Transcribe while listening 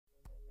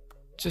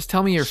Just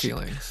tell me your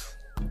feelings.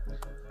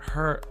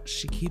 Her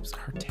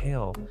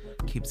tail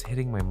keeps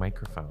hitting my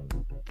microphone.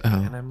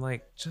 And I'm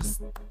like,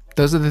 just...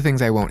 Those are the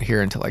things I won't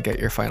hear until I get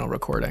your final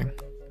recording.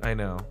 I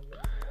know.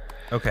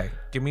 Okay,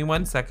 give me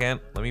 1 second.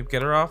 Let me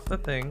get her off the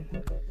thing.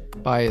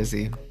 Bye,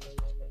 Izzy.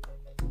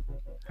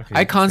 Okay,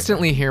 I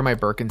constantly hear my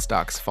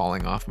Birkenstocks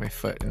falling off my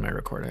foot in my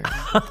recording.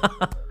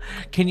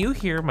 Can you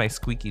hear my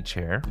squeaky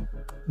chair?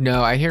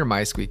 No, I hear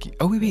my squeaky.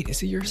 Oh, wait.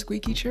 Is it your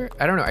squeaky chair?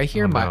 I don't know. I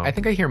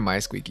think I hear my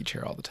squeaky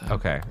chair all the time.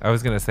 Okay. I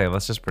was going to say,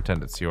 let's just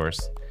pretend it's yours.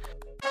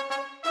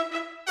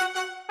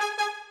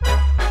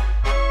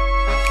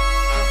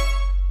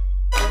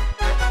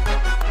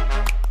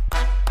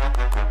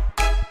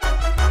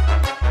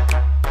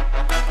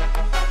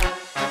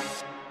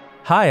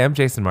 Hi, I'm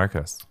Jason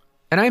Marcos.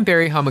 And I'm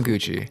Barry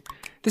Hamaguchi.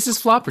 This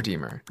is Flop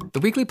Redeemer, the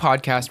weekly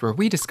podcast where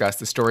we discuss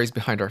the stories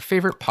behind our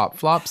favorite pop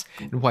flops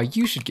and why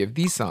you should give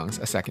these songs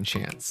a second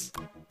chance.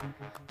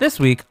 This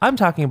week, I'm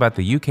talking about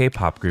the UK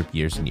pop group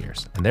Years and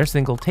Years and their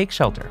single Take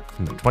Shelter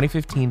from the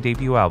 2015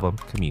 debut album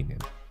Communion.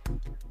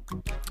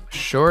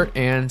 Short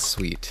and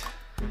sweet.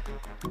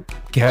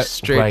 Get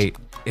straight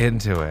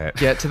into it.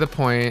 Get to the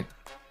point.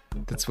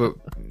 That's what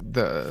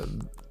the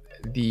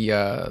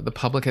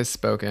public has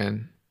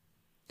spoken.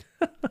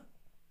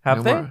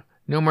 Have they?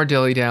 No more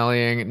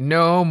dilly-dallying.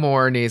 No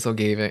more navel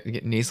gazing.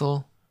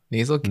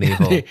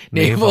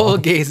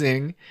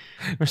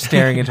 We're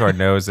staring into our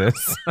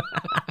noses.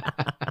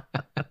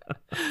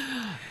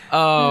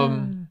 How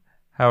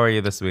are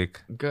you this week?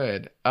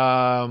 Good. Do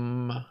I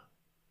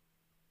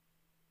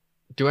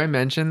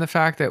mention the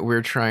fact that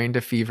we're trying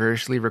to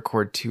feverishly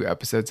record 2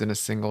 episodes in a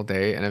single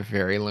day in a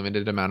very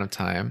limited amount of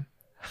time?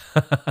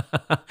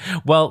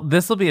 Well,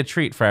 this will be a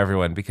treat for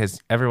everyone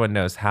because everyone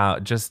knows how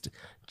just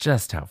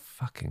how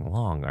fucking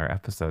long our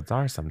episodes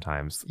are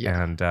sometimes.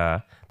 Yeah. And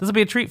this will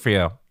be a treat for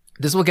you.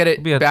 This will get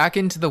it back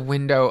into the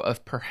window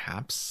of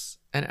perhaps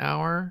an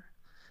hour.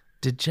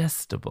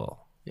 Digestible.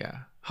 Yeah.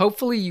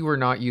 Hopefully you were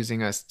not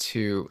using us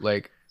to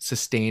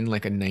sustain a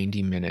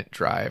 90-minute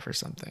drive or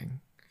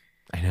something.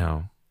 I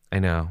know.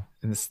 And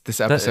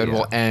this episode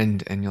will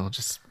end and you'll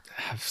just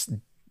have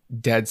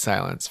dead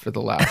silence for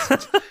the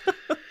last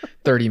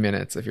 30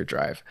 minutes of your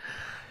drive.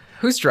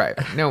 Who's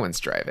driving? No one's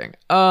driving.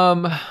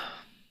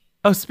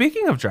 Oh,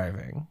 speaking of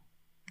driving,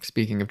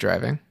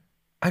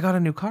 I got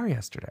a new car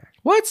yesterday.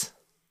 What?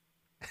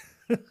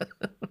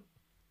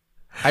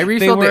 I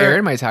refilled the air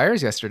in my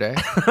tires yesterday.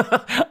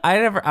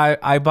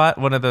 I bought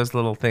one of those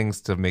little things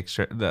to make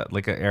sure that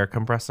an air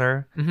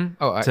compressor. Mm-hmm.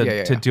 Oh,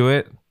 to do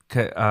it.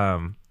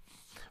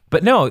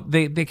 But no,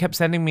 they kept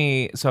sending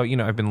me. So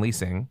I've been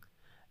leasing,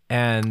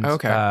 and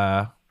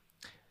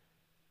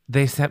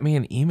they sent me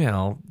an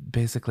email.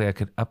 Basically, I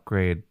could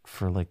upgrade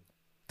for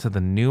to the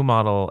new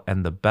model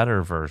and the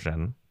better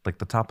version, the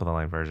top of the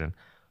line version,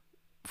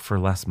 for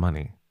less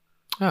money.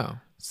 Oh.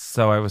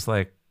 So I was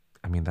like,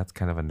 that's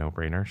kind of a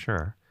no-brainer,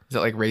 sure. Is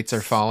it rates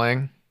are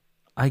falling?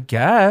 I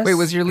guess. Wait,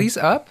 was your lease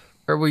up?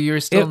 Or were you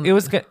still... It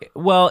was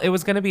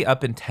going to be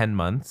up in 10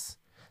 months.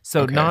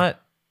 So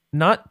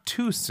not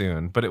too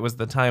soon, but it was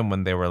the time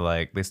when they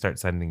were they start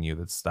sending you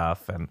the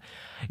stuff. And,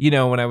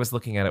 when I was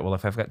looking at it, well,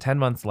 if I've got 10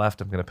 months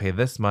left, I'm going to pay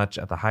this much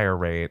at the higher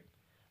rate.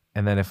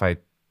 And then if I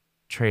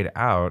trade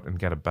out and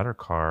get a better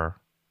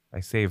car, I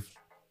save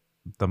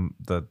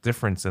the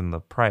difference in the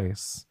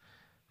price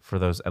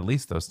for at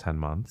least those 10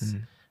 months,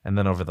 and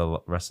then over the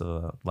rest of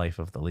the life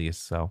of the lease.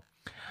 So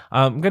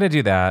I'm gonna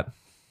do that.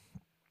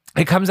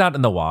 It comes out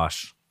in the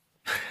wash.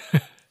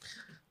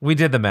 We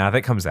did the math.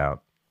 It comes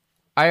out.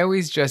 I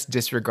always just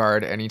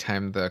disregard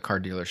anytime the car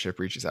dealership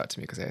reaches out to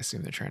me because I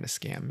assume they're trying to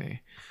scam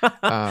me.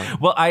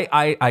 Well,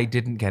 I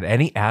didn't get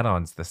any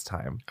add-ons this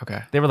time.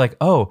 Okay. They were like,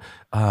 "Oh,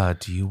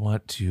 do you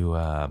want to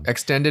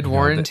extended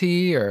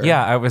warranty or?"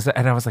 Yeah, I was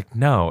like,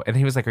 "No," and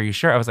he was like, "Are you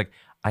sure?" I was like,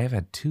 "I have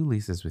had 2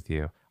 leases with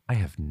you. I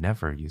have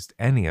never used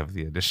any of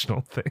the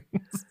additional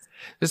things."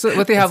 Just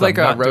what they have, a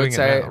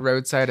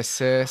roadside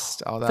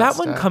assist, all that. That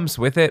stuff. one comes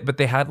with it, but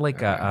they had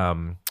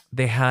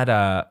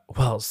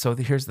so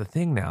here's the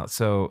thing now.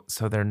 So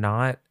they're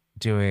not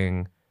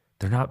paying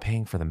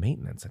for the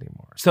maintenance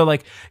anymore. So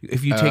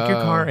if you take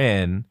your car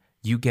in,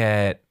 you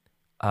get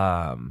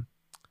what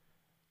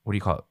do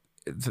you call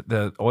it?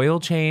 The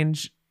oil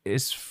change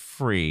is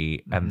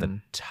free and the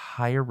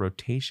tire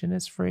rotation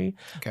is free.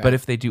 Okay. But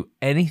if they do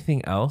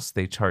anything else,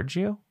 they charge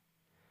you,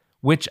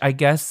 which I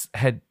guess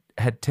had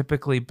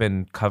typically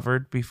been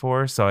covered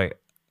before. So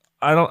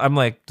I'm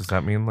like, does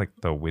that mean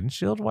the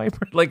windshield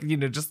wiper? The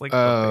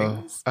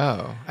things?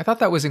 Oh, I thought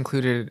that was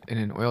included in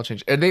an oil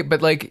change.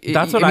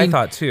 That's what I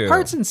thought too.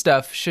 Parts and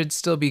stuff should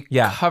still be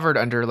covered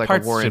under a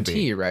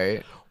warranty,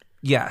 right?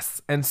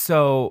 Yes. And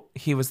so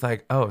he was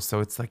like, oh, so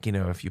it's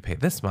if you pay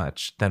this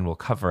much, then we'll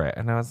cover it.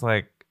 And I was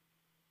like,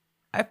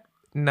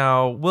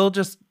 no, we'll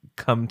just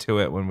come to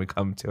it when we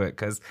come to it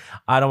because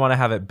I don't want to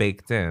have it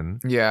baked in.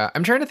 Yeah.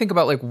 I'm trying to think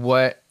about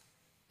what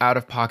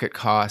out-of-pocket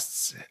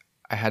costs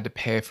I had to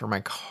pay for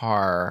my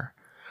car,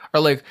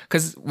 or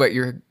because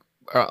you're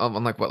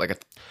on a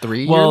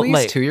 3-year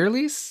lease, 2-year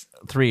lease,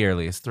 3-year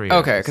lease, 3 years.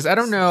 Okay, because I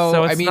don't know.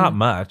 So it's not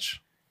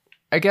much.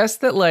 I guess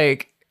that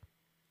like,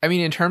 I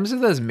mean, in terms of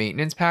those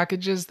maintenance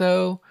packages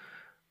though,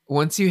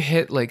 once you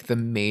hit like the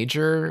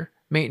major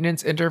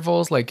maintenance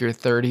intervals, like your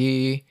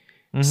 30,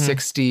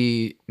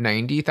 60,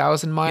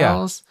 90,000 Yeah.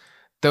 miles,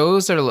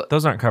 those are,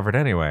 Those aren't covered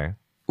anyway.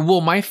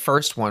 well, my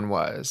first one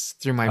was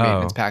through my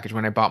maintenance Oh. package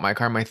when I bought my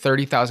car. My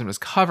 30,000 was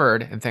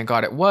covered, and thank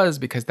God it was,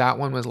 because that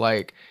one was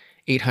like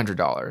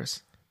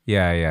 $800.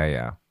 Yeah, yeah,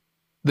 yeah.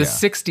 The Yeah.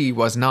 60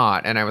 was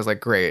not, and I was like,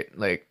 great,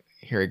 like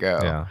here we go.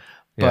 Yeah.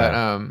 But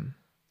Yeah.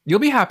 you'll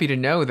be happy to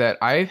know that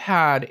I've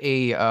had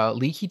a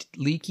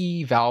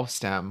leaky valve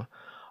stem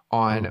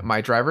on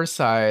my driver's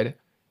side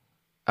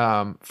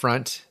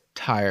front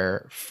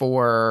tire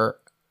for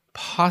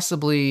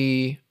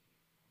possibly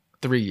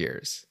 3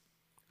 years.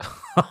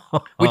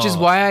 Which is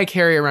why I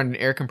carry around an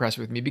air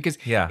compressor with me, because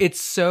Yeah. it's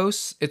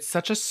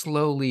such a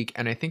slow leak,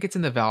 and I think it's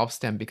in the valve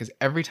stem, because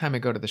every time I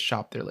go to the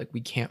shop they're like,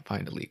 we can't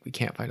find a leak,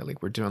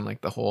 we're doing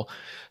like the whole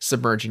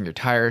submerging your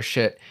tire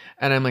shit,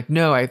 and I'm like,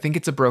 no, I think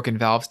it's a broken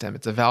valve stem,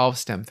 it's a valve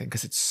stem thing,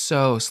 because it's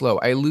so slow.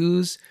 I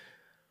lose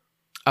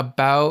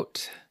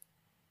about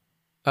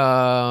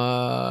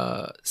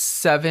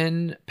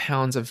 7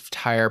 pounds of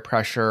tire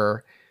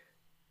pressure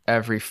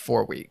every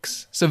 4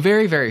 weeks, so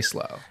very, very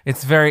slow.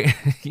 It's very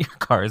your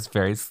car is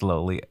very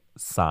slowly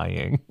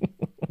sighing.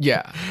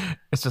 Yeah.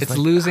 It's just It's like,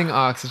 losing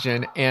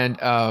oxygen. And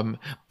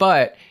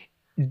but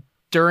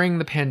during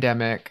the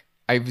pandemic,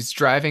 I was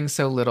driving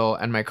so little,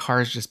 and my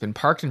car's just been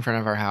parked in front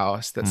of our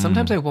house that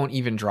sometimes I won't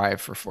even drive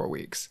for 4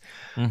 weeks,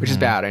 which is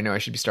bad. I know I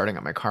should be starting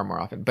up my car more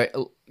often. But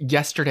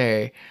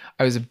yesterday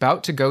I was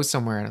about to go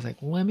somewhere, and I was like,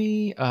 let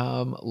me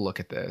look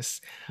at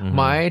this.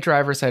 My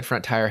driver's side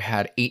front tire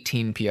had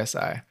 18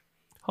 PSI.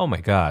 oh my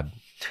God.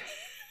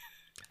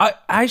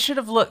 I should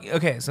have looked.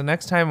 Okay, so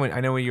next time when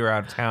I know when you were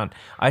out of town,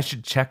 I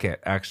should check it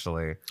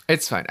actually.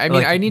 It's fine. I mean,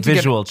 Like I need to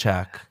visual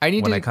check. I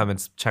need when to- I come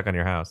and check on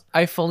your house.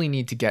 I fully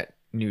need to get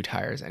new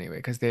tires anyway,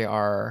 because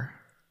they're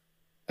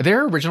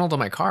original to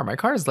my car. My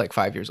car is like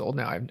 5 years old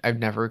now. I've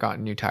never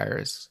gotten new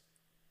tires.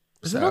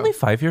 Is it So- only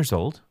 5 years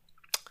old?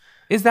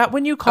 Is that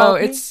when you Oh,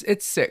 called me?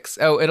 it's 6.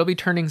 Oh, it'll be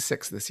turning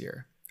 6 this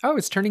year. Oh,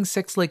 it's turning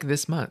 6 like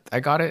this month.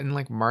 I got it in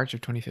like March of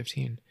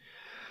 2015.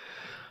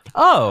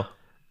 Oh,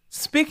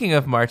 speaking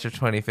of March of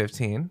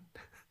 2015,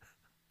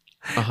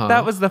 Uh-huh.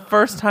 that was the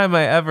first time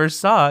I ever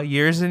saw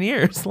Years and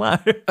Years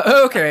live.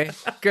 Okay,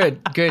 good.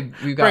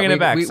 We got Bringing it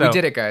back, We so-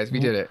 did it, guys. We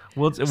did it.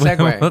 We'll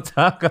Segue.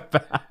 talk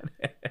about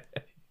it.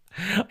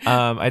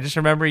 I just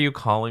remember you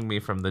calling me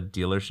from the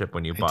dealership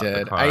when you bought the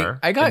Did car.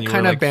 I got and you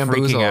kind were, of like, freaking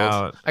bamboozled.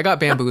 out. I got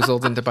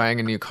bamboozled into buying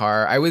a new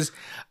car. I was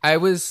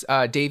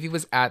Davey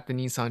was at the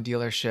Nissan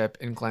dealership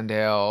in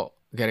Glendale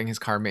getting his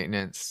car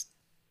maintenance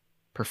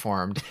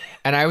performed,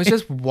 and I was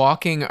just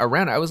walking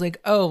around. I was like,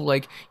 oh,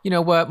 like, you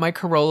know what, my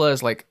Corolla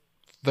is like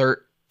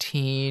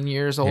 13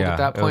 years old Yeah, at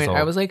that it was point. I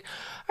old. was like,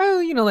 oh,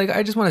 you know, like,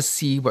 I just want to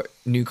see what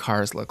new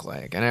cars look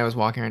like. And I was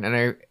walking around,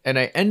 and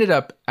I ended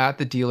up at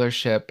the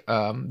dealership,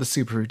 the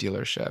Subaru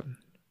dealership,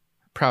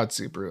 proud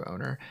Subaru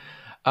owner.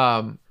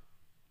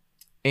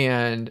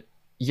 And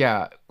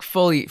yeah,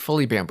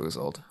 fully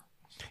bamboozled.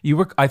 You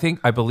were, I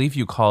believe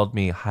you called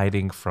me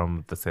hiding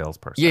from the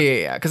salesperson.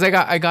 Yeah. Because I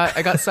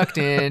got sucked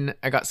in.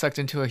 I got sucked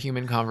into a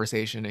human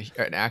conversation,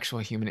 an actual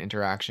human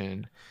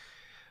interaction.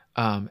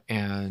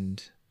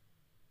 And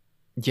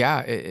yeah,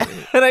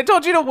 And I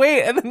told you to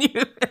wait, and then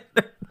you.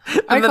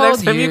 I the called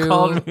next time you you.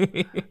 called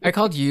me. I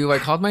called you. I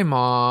called my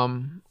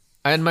mom.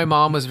 And my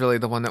mom was really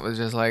the one that was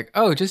just like,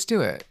 oh, just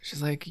do it.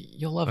 She's like,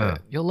 you'll love it.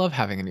 You'll love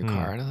having a new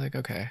car. And I was like,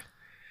 okay.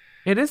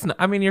 It isn't.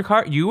 I mean, your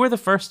car. You were the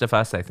first of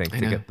us, I think, to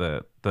know. get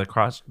the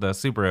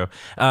Subaru.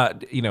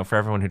 You know, for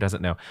everyone who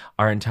doesn't know,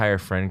 our entire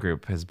friend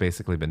group has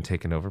basically been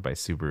taken over by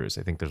Subarus.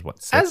 I think there's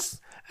what, 6?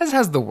 As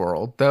has the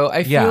world, though.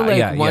 I feel like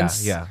yeah.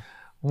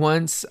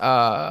 once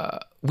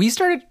we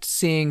started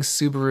seeing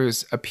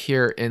Subarus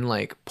appear in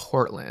like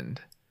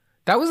Portland.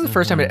 That was the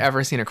first time I'd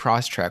ever seen a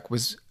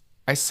Crosstrek.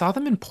 I saw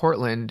them in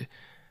Portland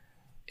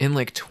in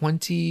like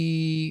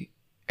it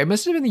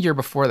must have been the year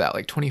before that,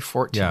 like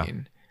 2014. Yeah.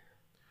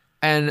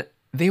 And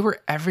they were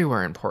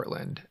everywhere in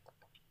Portland.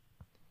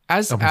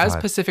 As Oh my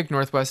God. Pacific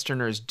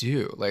Northwesterners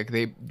do. Like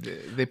they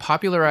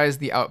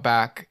popularized the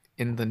Outback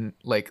in the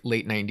like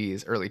late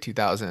 90s, early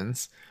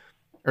 2000s.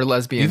 Or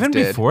lesbians Even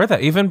did.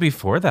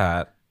 before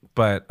that,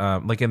 but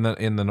like in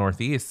the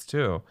Northeast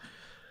too.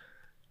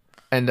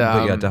 And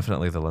But yeah,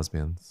 definitely the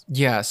lesbians.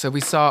 yeah, so we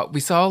saw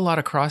a lot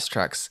of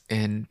Crosstreks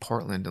in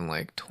Portland in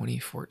like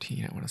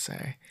 2014, I want to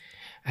say.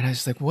 And I was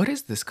just like, what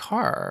is this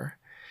car?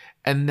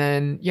 And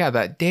then yeah,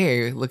 that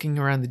day looking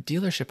around the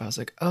dealership, I was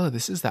like, oh,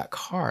 this is that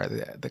car,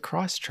 the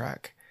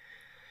Crosstrek.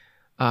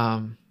 Yeah,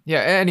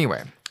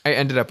 anyway, I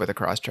ended up with a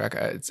Crosstrek.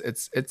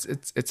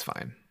 It's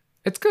fine.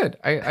 It's good.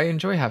 I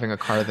enjoy having a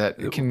car that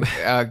can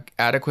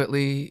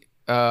adequately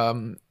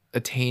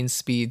attain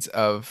speeds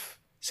of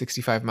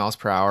 65 miles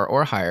per hour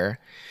or higher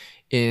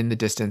in the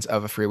distance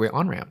of a freeway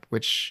on-ramp,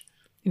 which,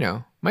 you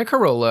know, my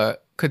Corolla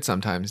could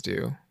sometimes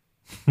do.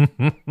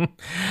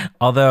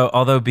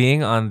 Although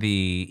being on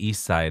the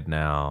east side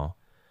now,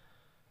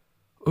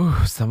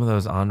 Ooh, some of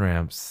those on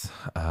ramps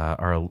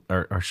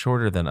are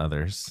shorter than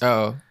others.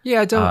 Oh,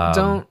 yeah.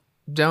 Um,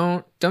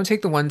 Don't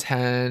take the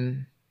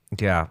 110.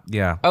 Yeah,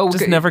 yeah. Oh,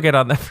 Just okay. never get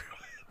on that.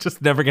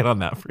 Just never get on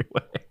that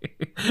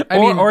freeway. I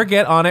mean- or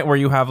get on it where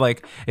you have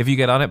like, if you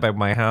get on it by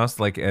my house,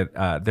 like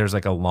there's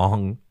like a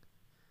long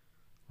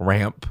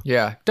ramp.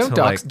 Yeah. Don't To,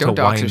 dox like, don't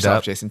to dox wind yourself,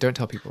 up. Jason. Don't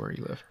tell people where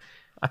you live.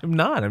 I'm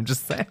not. I'm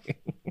just saying.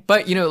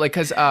 But like,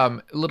 cause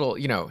little,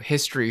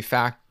 history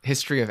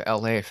of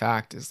LA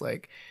fact is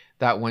like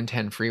that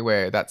 110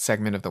 freeway, that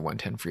segment of the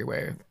 110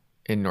 freeway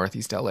in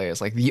Northeast LA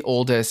is like the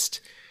oldest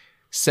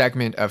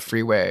segment of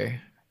freeway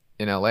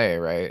in LA,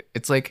 right?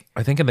 It's like,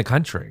 I think in the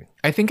country.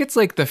 I think it's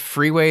like the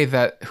freeway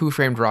that Who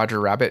Framed Roger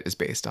Rabbit is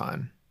based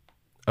on.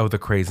 Oh, the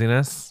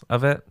craziness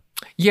of it.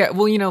 Yeah,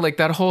 well, like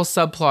that whole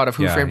subplot of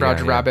Who Yeah, Framed yeah,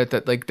 Roger yeah. Rabbit,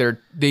 that like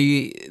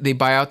they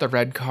buy out the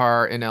red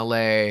car in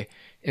LA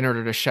in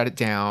order to shut it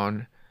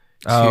down,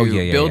 to Oh,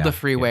 yeah, build yeah, the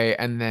freeway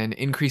and then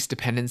increase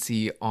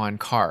dependency on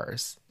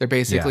cars. They're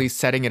basically Yeah.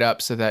 setting it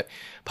up so that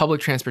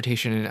public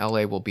transportation in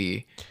LA will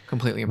be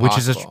completely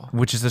impossible.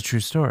 Which is a true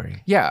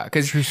story. Yeah,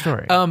 because True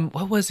story.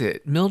 what was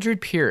it?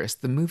 Mildred Pierce,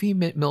 the movie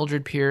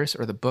Mildred Pierce,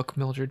 or the book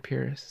Mildred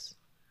Pierce?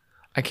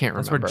 I can't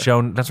remember.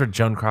 That's where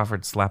Joan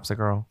Crawford slaps a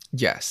girl.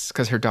 Yes,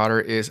 because her daughter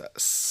is a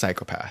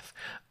psychopath.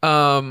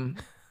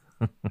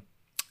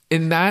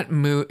 In that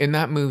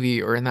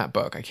movie or in that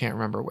book, I can't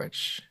remember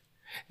which.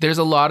 There's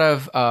a lot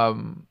of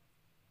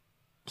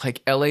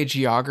like LA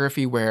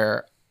geography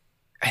where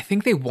I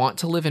think they want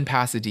to live in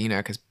Pasadena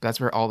because that's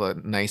where all the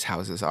nice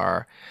houses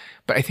are.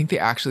 But I think they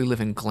actually live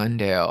in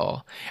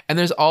Glendale. And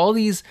there's all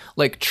these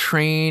like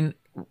train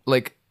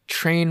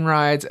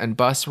rides and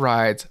bus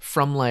rides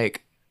from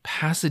like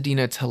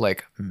Pasadena to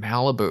like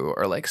Malibu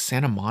or like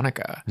Santa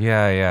Monica.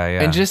 Yeah, yeah,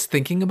 yeah. And just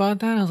thinking about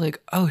that, I was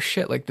like, oh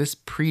shit, like this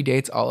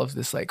predates all of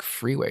this like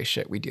freeway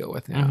shit we deal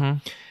with now.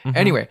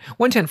 Anyway,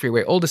 110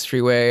 freeway, oldest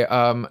freeway,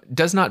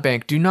 does not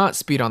bank. Do not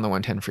speed on the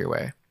 110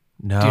 freeway.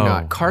 no, Do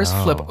not. Cars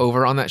no. flip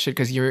over on that shit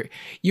because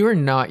you are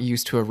not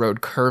used to a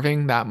road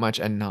curving that much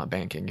and not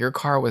banking. Your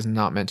car was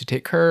not meant to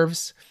take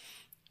curves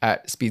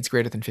at speeds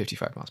greater than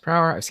 55 miles per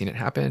hour. I've seen it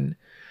happen.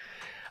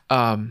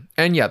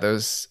 And yeah,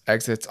 those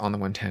exits on the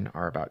 110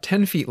 are about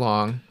 10 feet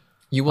long.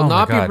 You will Oh my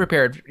not be God.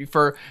 prepared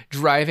for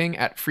driving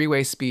at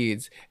freeway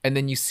speeds. And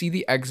then you see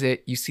the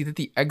exit, you see that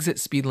the exit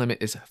speed limit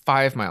is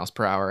 5 miles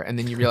per hour. And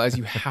then you realize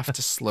you have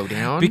to slow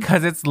down.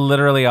 Because it's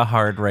literally a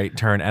hard right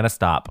turn and a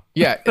stop.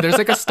 Yeah, there's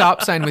like a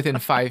stop sign within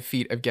 5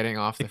 feet of getting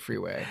off the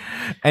freeway.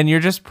 And you're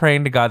just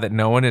praying to God that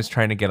no one is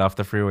trying to get off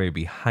the freeway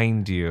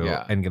behind you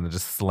Yeah. and gonna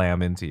just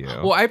slam into you.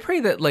 Well, I pray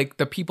that like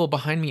the people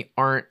behind me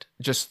aren't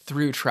just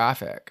through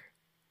traffic.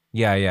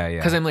 yeah, yeah, yeah.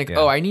 Because I'm like, yeah.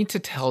 oh, I need to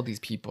tell these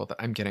people that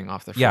I'm getting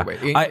off the yeah.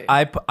 freeway.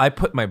 I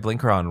put my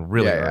blinker on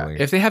really early.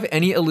 If they have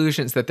any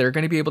illusions that they're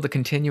going to be able to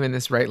continue in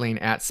this right lane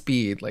at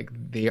speed, like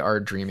they are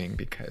dreaming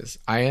because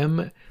I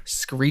am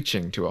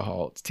screeching to a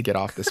halt to get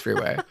off this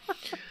freeway.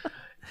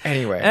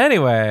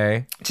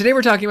 Anyway, Today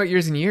we're talking about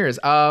years and years.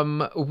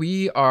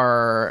 We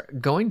are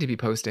going to be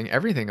posting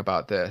everything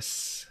about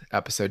this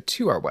episode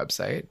to our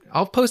website.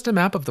 I'll post a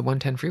map of the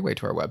 110 freeway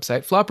to our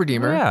website,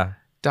 flopredeemer.com.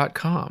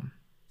 yeah.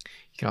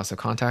 You can also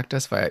contact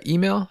us via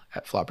email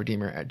at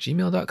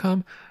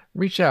flopredeemer@gmail.com.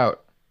 Reach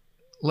out.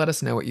 Let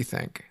us know what you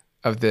think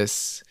of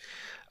this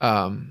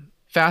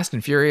Fast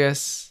and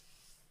Furious.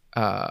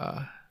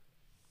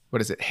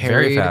 What is it?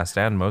 Very Harried. fast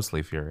and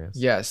mostly furious.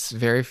 Yes,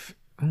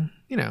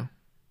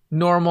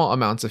 normal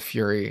amounts of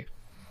fury.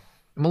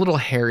 I'm a little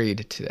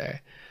harried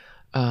today.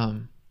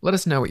 Let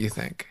us know what you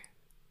think.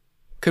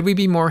 Could we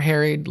be more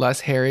harried,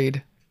 less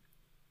harried?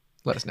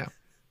 Let us know.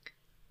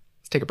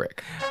 Let's take a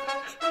break.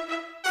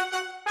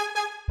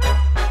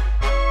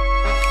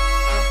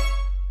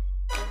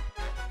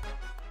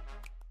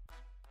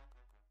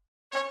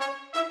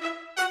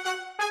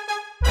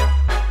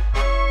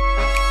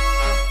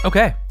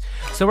 Okay,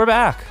 so we're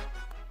back.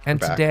 And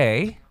We're back.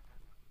 today,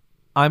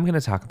 I'm going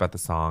to talk about the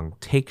song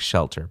Take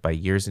Shelter by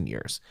Years and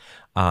Years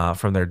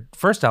from their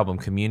first album,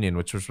 Communion,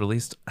 which was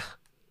released,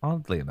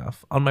 oddly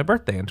enough, on my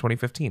birthday in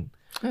 2015.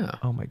 Oh.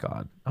 Oh my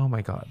God. Oh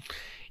my God.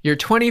 Your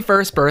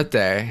 21st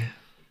birthday.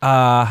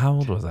 How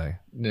old was I?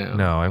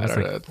 No, I was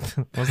don't like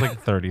know. I was like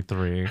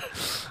 33.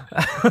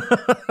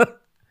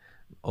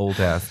 Old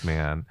ass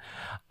man.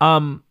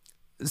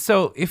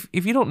 So if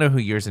you don't know who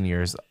Years and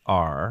Years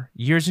are,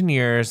 Years and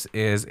Years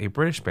is a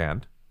British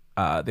band.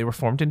 They were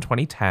formed in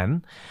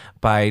 2010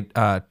 by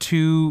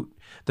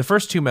the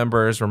first two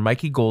members were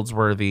Mikey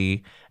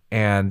Goldsworthy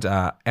and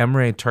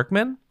Emre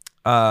Turkman.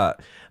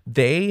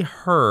 They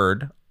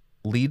heard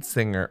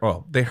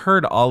they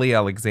heard Ollie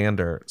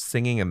Alexander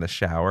singing in the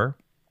shower.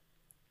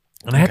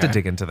 And I had to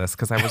dig into this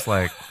because I was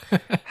like,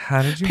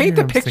 how did you Paint hear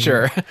the him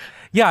picture. singing?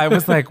 Yeah, I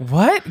was like,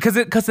 what? Because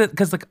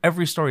like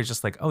every story is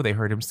just like, oh, they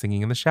heard him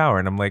singing in the shower.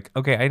 And I'm like,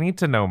 okay, I need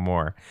to know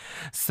more.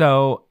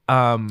 So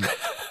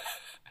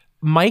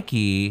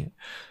Mikey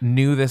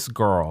knew this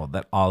girl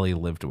that Ollie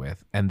lived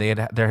with, and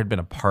there had been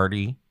a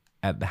party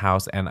at the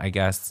house, and I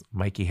guess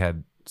Mikey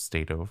had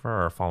stayed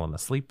over or fallen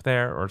asleep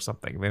there or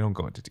something. They don't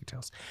go into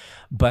details.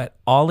 But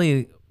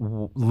Ollie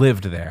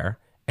lived there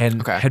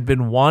and Okay. had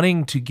been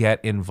wanting to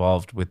get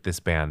involved with this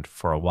band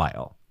for a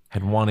while,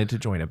 had wanted to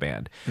join a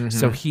band.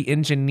 So he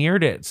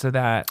engineered it so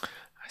that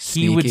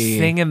he would Sneaky.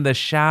 sing in the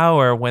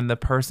shower when the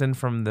person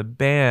from the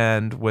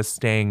band was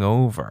staying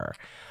over.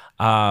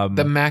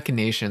 The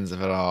machinations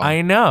of it all.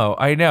 I know.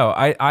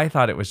 I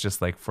thought it was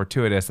just like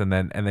fortuitous, and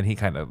then he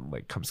kind of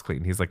like comes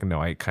clean. He's like,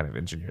 no, I kind of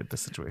engineered the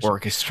situation.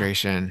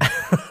 Orchestration.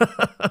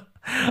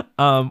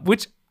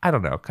 Which I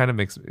don't know, kind of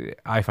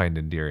I find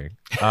endearing.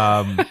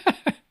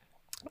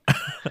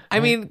 I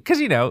mean, because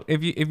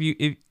if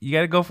you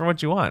got to go for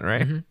what you want,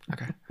 right?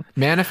 Okay.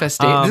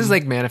 Manifestation. This is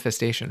like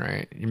manifestation,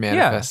 right? You're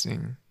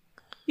manifesting.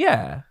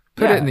 Yeah.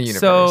 Put it in the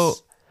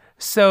universe.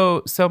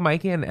 So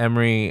Mikey and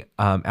Emery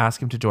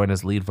ask him to join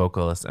as lead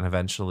vocalist, and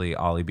eventually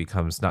Ollie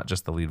becomes not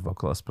just the lead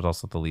vocalist, but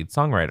also the lead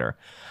songwriter.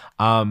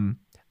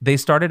 They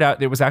started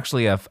out, it was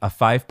actually a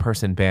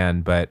 5-person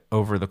band, but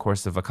over the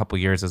course of a couple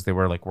years, as they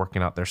were like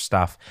working out their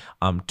stuff,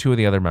 2 of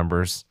the other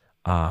members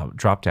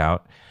dropped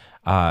out.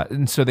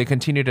 And so they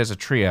continued as a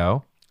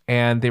trio,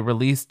 and they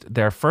released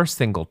their first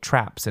single,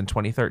 Traps, in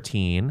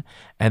 2013,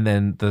 and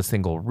then the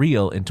single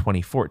Real in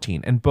 2014.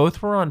 And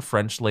both were on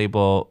French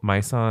label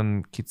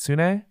Maison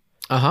Kitsune.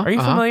 Are you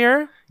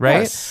familiar?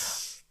 Right?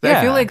 Yes.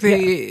 I feel like I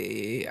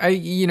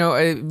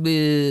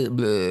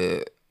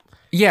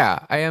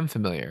am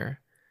familiar.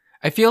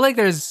 I feel like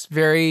there's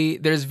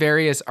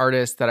various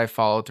artists that I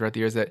followed throughout the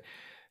years that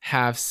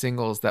have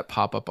singles that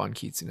pop up on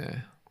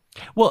Kitsune.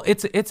 Well,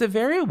 it's a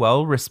very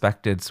well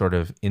respected sort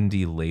of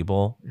indie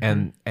label,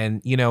 and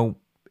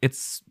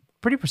it's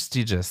pretty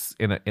prestigious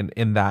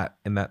in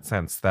that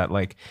sense that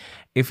like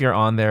if you're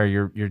on there,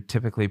 you're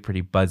typically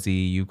pretty buzzy.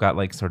 You've got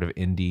like sort of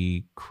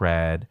indie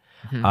cred.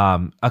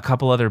 A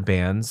couple other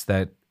bands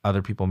that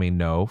other people may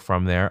know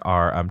from there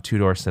are Two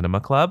Door Cinema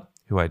Club,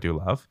 who I do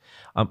love.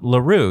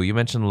 LaRue, you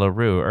mentioned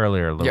LaRue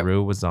earlier.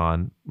 LaRue was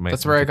on.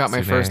 That's where I got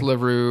my first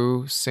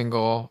LaRue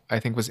single.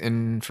 I think was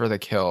In for the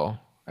Kill.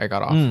 I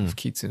got off of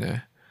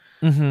Kitsune.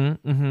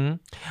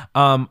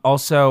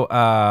 Also,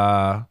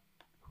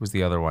 who's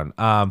the other one?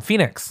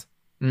 Phoenix.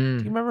 Do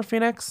you remember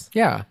Phoenix?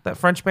 Yeah. That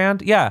French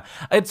band? Yeah.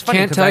 It's funny.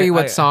 Can't tell you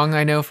what song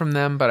I know from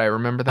them, but I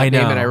remember that I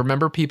name. know. And I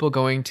remember people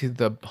going to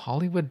the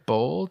Hollywood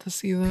Bowl to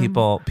see them.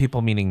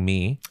 People meaning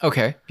me.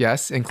 Okay.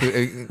 Yes.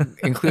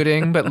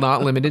 Including, but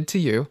not limited to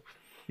you.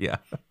 Yeah.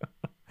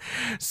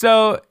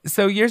 So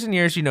years and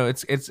years,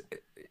 it's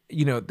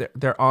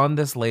they're on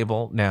this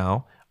label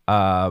now.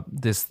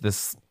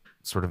 This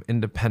sort of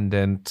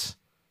independent,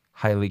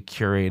 highly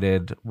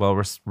curated,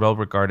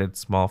 well-regarded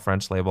small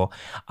French label.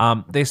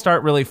 They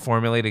start really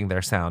formulating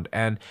their sound,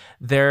 and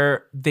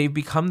they've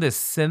become this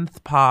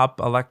synth pop,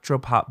 electro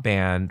pop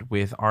band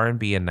with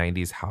R&B and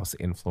 90s house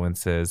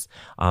influences,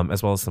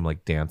 as well as some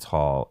like dance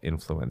hall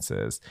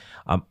influences.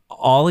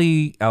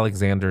 Ollie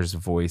Alexander's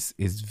voice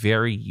is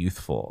very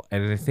youthful,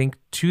 and I think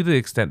to the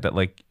extent that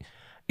like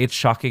it's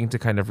shocking to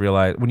kind of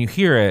realize when you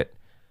hear it,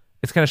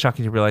 it's kind of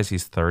shocking to realize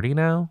he's 30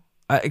 now.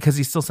 Because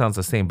he still sounds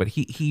the same, but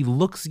he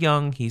looks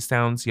young. He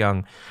sounds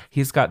young.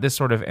 He's got this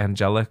sort of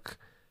angelic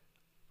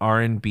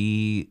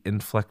R&B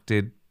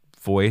inflected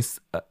voice.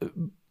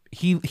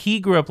 He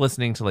grew up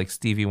listening to like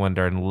Stevie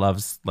Wonder and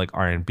loves like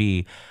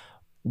R&B.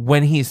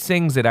 When he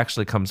sings, it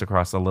actually comes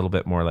across a little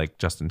bit more like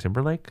Justin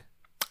Timberlake.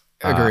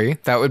 Agree.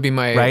 That would be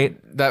my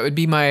right. That would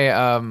be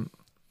my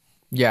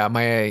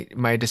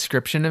my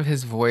description of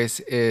his voice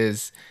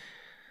is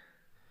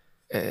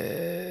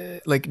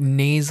like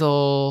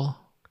nasal.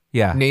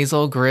 Yeah.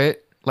 Nasal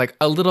grit, like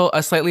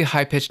a slightly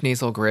high-pitched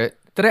nasal grit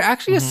that I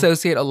actually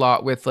associate a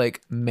lot with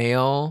like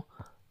male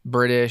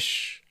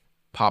British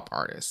pop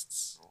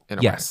artists in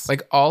a way.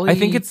 Like Ollie, I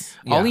think it's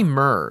Ollie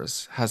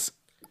Murs has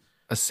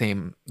the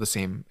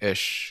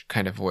same-ish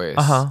kind of voice.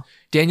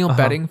 Daniel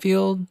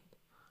Bedingfield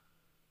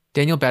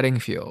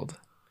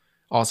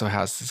also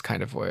has this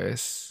kind of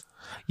voice.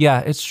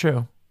 Yeah, it's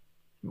true.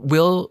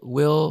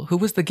 Will, who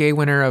was the gay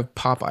winner of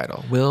Pop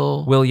Idol?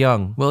 Will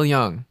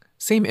Young.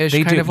 Same-ish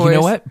kind of voice. You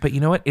know what? But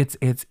you know what? It's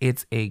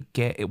a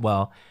gay.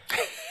 Well,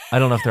 I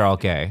don't know if they're all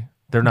gay.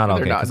 They're not all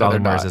gay because Ollie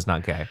Murs is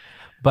not gay.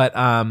 But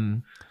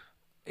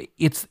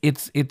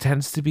it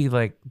tends to be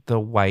like the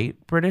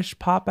white British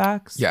pop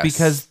acts. Yes.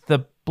 Because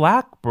the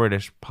black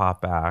British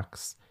pop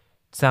acts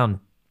sound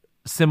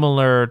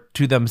similar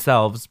to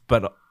themselves,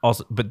 but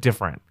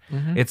different.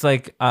 It's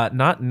like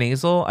not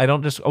nasal.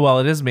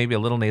 It is maybe a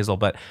little nasal,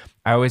 but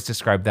I always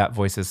describe that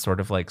voice as sort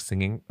of like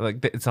singing.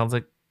 Like it sounds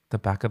like the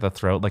back of the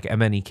throat, like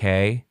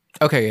MNEK.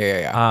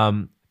 Okay,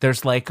 yeah.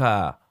 There's like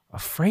a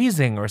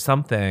phrasing or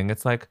something.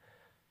 It's like,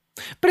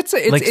 but it's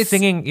like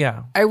singing.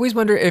 Yeah. I always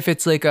wonder if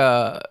it's like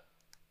is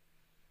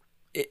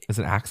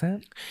it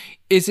accent?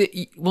 Is it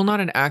not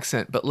an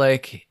accent, but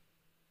like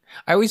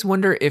I always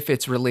wonder if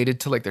it's related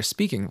to like their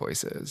speaking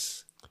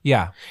voices.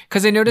 Yeah,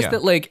 because I noticed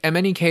that like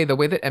MNEK, the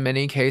way that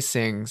MNEK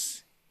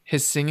sings,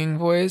 his singing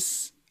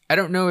voice. I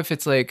don't know if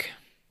it's like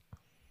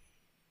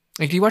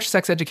do you watch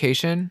Sex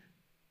Education?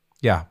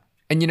 Yeah.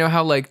 And you know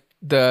how like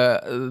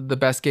the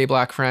best gay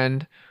black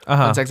friend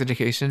on Sex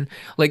Education,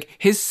 like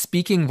his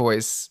speaking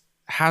voice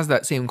has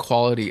that same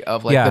quality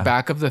of like the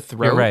back of the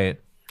throat. You're right.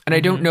 And I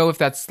don't know if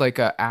that's like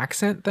a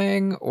accent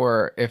thing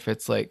or if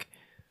it's like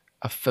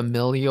a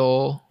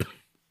familial,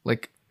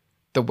 like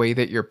the way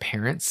that your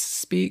parents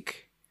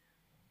speak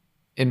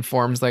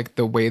informs like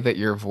the way that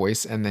your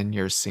voice and then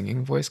your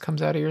singing voice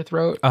comes out of your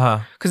throat.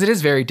 Because it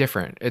is very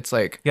different. It's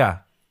like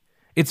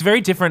it's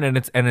very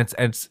different, and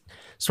it's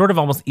sort of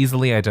almost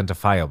easily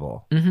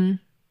identifiable.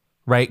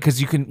 Right,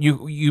 because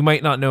you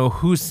might not know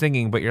who's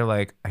singing, but you're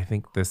like, I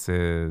think this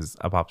is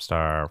a pop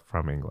star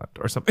from England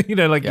or something. You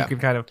know, like you can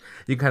kind of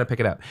pick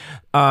it up.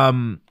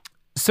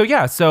 So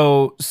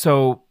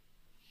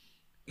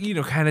you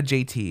know, kind of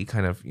JT,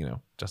 kind of, you know,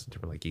 Justin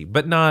Timberlake,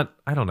 but not,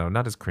 I don't know,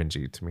 not as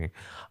cringy to me.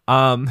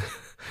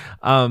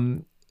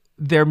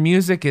 Their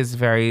music is it's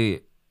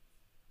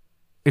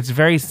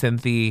very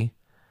synthy.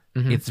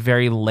 It's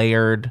very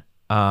layered.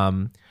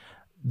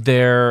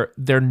 They're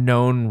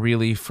known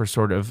really for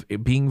sort of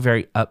being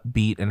very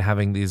upbeat and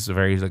having these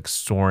very like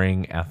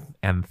soaring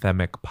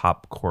anthemic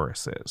pop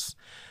choruses.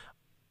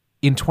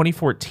 In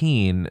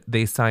 2014,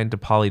 they signed to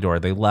Polydor.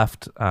 They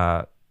left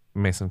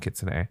Mason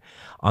Kitsune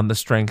on the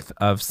strength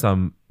of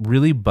some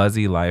really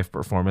buzzy live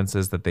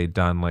performances that they'd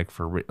done, like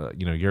for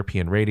you know,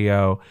 European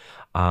radio,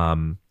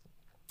 and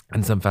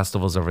some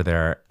festivals over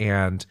there,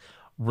 and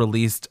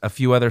released a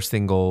few other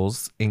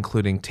singles,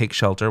 including Take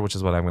Shelter, which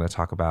is what I'm going to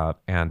talk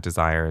about, and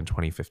Desire in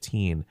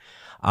 2015.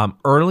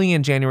 Early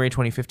in January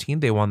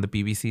 2015, they won the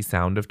BBC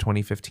Sound of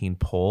 2015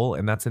 poll,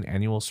 and that's an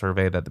annual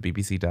survey that the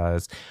BBC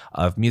does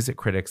of music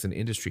critics and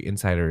industry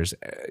insiders,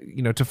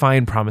 you know, to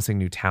find promising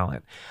new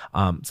talent.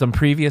 Some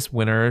previous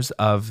winners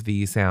of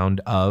the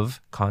Sound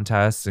of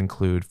contests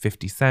include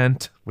 50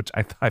 Cent, which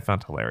I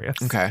found hilarious.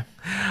 Okay.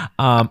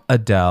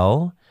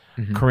 Adele,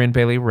 Corinne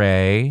Bailey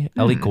Rae,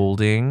 Ellie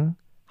Goulding,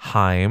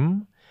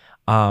 Haim.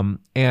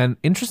 And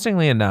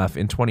interestingly enough,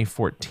 in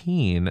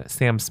 2014,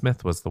 Sam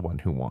Smith was the one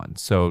who won.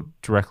 So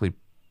directly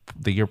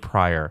the year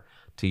prior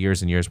to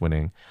Years and Years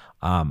winning,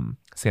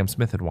 Sam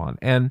Smith had won.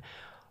 And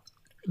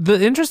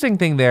the interesting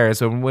thing there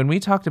is when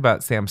we talked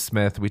about Sam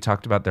Smith, we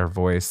talked about their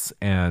voice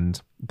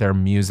and their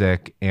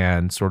music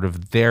and sort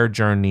of their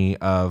journey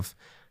of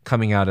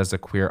coming out as a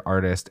queer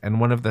artist.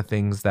 And one of the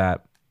things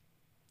that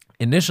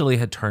initially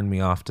had turned me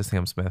off to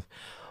Sam Smith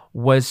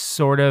was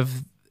sort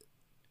of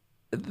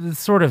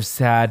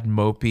sad,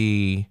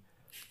 mopey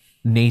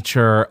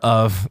nature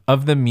of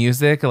the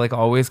music, like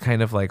always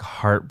kind of like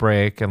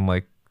heartbreak and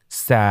like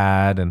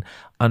sad and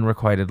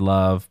unrequited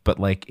love, but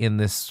like in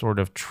this sort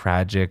of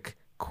tragic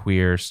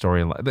queer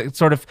storyline. It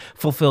sort of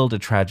fulfilled a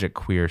tragic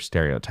queer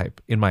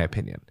stereotype, in my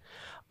opinion.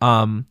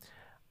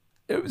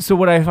 So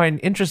what I find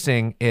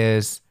interesting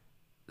is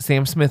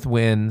Sam Smith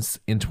wins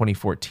in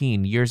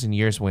 2014, Years and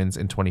Years wins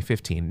in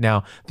 2015.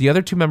 Now, the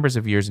other two members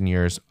of Years and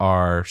Years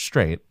are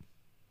straight,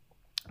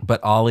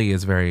 but Ollie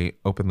is very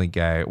openly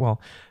gay. Well,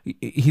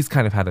 he's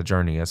kind of had a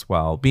journey as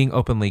well, being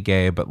openly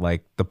gay, but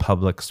like the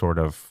public sort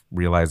of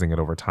realizing it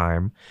over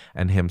time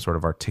and him sort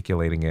of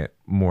articulating it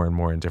more and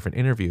more in different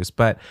interviews.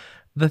 But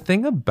the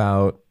thing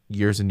about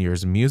Years and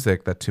Years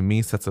music that to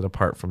me sets it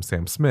apart from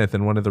Sam Smith,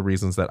 and one of the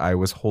reasons that I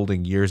was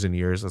holding Years and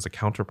Years as a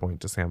counterpoint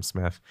to Sam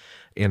Smith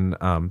in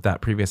that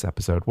previous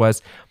episode,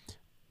 was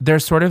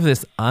there's sort of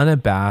this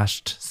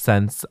unabashed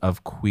sense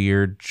of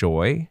queer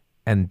joy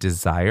and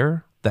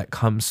desire that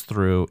comes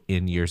through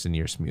in Years and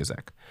Years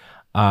music.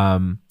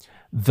 The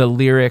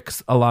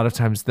lyrics, a lot of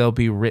times they'll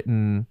be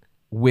written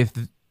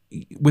with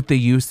the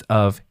use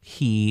of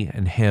he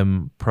and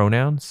him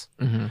pronouns.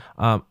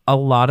 A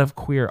lot of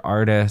queer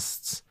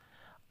artists,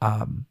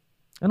 and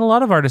a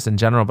lot of artists in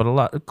general, but a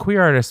lot of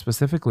queer artists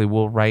specifically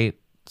will write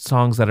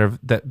songs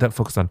that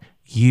focus on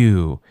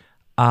you,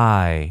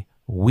 I,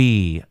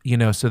 we, you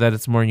know, so that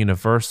it's more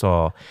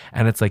universal.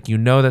 And it's like, you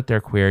know that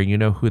they're queer, you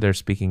know who they're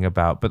speaking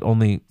about, but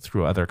only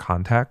through other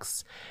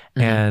contexts.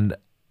 And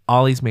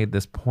Ollie's made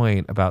this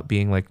point about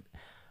being like,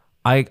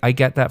 I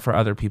get that for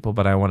other people,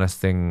 but I want to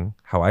sing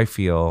how I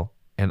feel,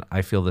 and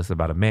I feel this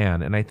about a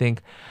man. And I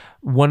think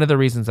one of the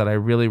reasons that I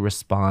really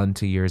respond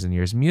to Years and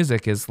Years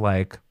music is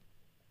like,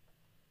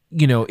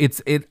 you know,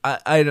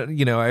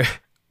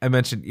 I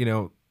mentioned, you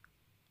know,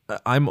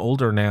 I'm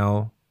older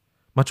now,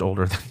 much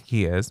older than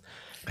he is.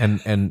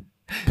 And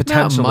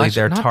potentially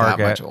their not target.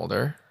 That much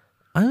older.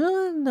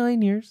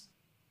 9 years.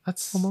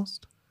 That's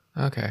almost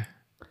okay.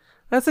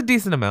 That's a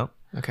decent amount.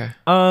 Okay.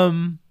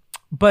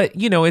 But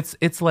you know,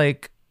 it's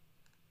like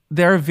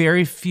there are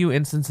very few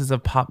instances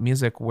of pop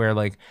music where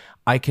like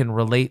I can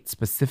relate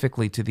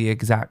specifically to the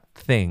exact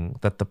thing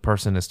that the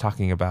person is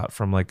talking about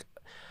from like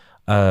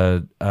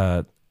a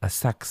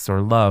sex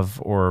or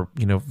love or,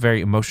 you know,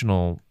 very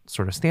emotional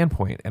sort of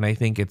standpoint. And I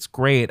think it's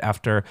great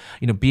after,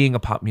 you know, being a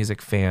pop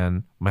music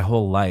fan my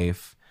whole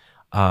life,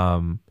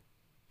 to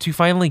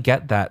finally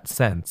get that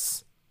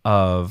sense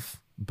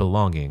of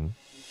belonging.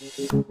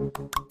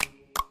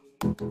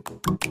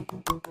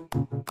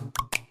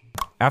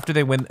 After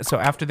they win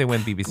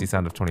BBC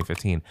Sound of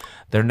 2015,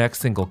 their next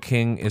single,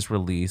 King, is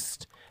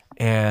released.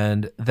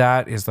 And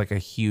that is like a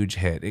huge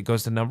hit. It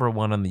goes to number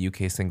 1 on the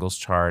UK singles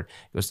chart.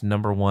 It goes to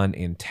number 1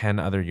 in 10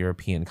 other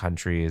European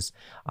countries.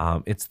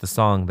 It's the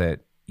song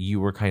that you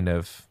were kind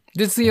of,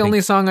 It's the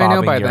only song I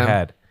know by them.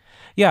 Head.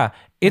 Yeah,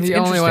 it's the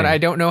only one. I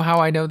don't know how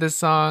I know this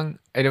song.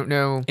 I don't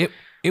know it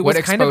what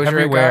was kind of exposure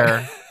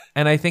everywhere.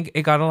 And I think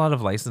it got a lot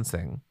of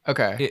licensing.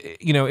 Okay.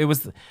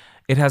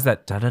 It has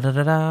that da da da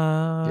da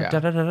da Yeah. da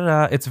da da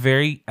da. It's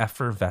very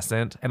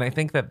effervescent, and I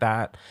think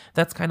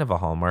that's kind of a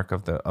hallmark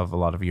of a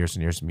lot of years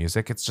and years of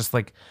music. It's just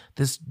like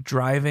this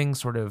driving,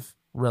 sort of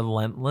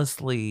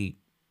relentlessly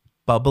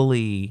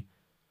bubbly,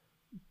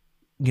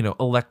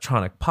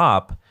 electronic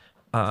pop.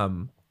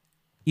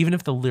 Even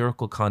if the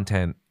lyrical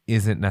content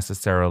isn't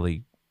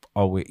necessarily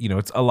always,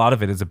 it's a lot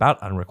of it is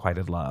about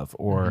unrequited love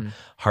or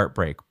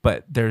heartbreak,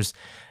 but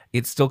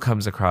it still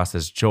comes across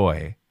as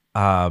joy.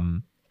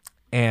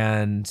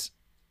 And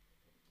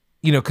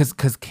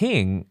because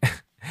King,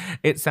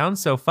 it sounds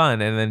so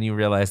fun, and then you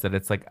realize that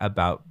it's like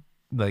about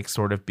like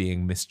sort of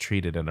being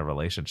mistreated in a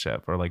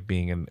relationship, or like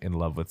being in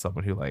love with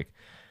someone who like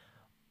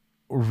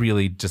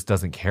really just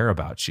doesn't care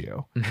about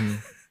you.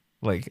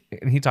 Like,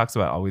 and he talks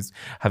about always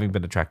having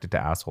been attracted to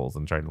assholes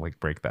and trying to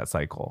like break that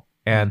cycle.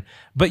 And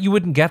but you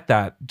wouldn't get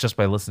that just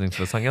by listening to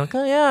the song. You're like,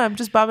 oh yeah, I'm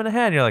just bobbing a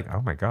head. And you're like,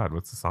 oh my God,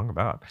 what's the song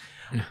about?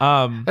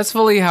 That's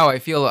fully how I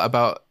feel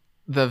about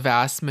the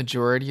vast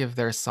majority of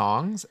their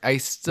songs. I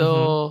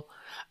still,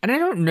 and I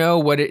don't know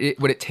what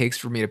it takes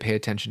for me to pay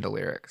attention to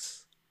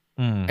lyrics.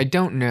 I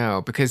don't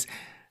know, because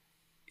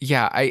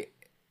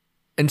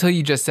until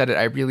you just said it,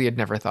 I really had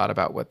never thought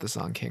about what the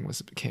song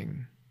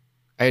King.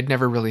 I had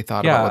never really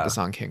thought about what the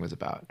song King was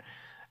about.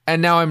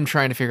 And now I'm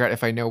trying to figure out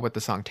if I know what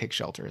the song Take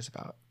Shelter is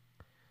about.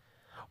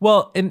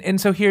 Well, and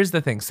so here's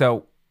the thing.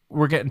 So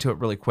we're getting to it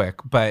really quick,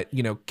 but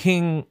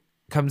King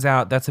comes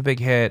out, that's a big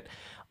hit.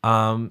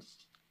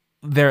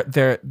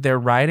 They're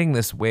riding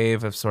this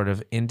wave of sort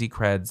of indie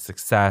cred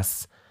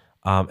success,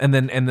 and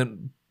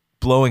then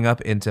blowing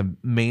up into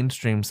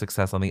mainstream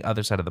success on the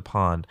other side of the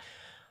pond.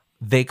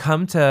 They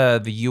come to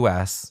the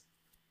US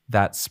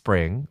that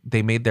spring.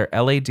 They made their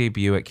LA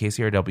debut at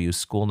KCRW's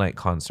School Night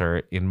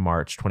concert in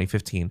March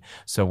 2015.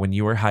 So when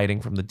you were hiding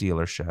from the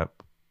dealership,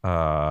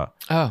 I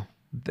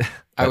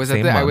was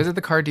at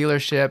the car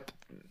dealership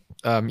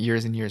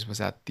years and years.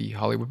 Was at the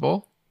Hollywood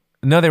Bowl?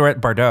 No, they were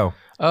at Bardot.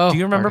 Oh, do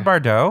you remember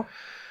Bardot?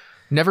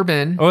 Never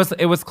been.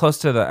 It was close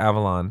to the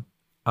Avalon,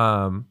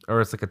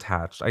 or it's like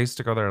attached. I used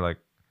to go there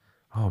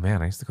oh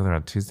man, I used to go there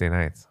on Tuesday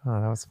nights.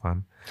 Oh, that was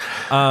fun.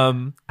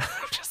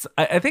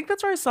 I think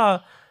that's where I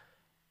saw.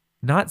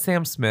 Not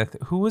Sam Smith.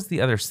 Who was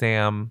the other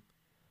Sam?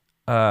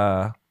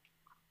 Black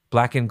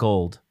and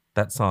Gold.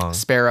 That song.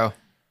 Sparrow.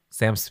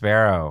 Sam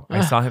Sparrow.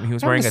 I saw him. He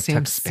was wearing a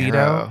Sam tuxedo.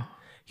 Sparrow.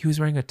 He was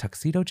wearing a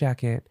tuxedo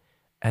jacket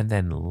and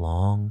then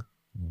long,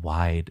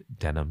 wide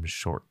denim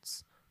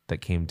shorts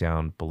that came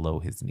down below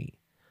his knee.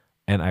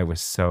 And I was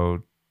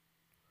so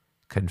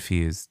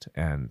confused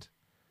and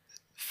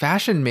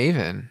fashion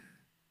maven.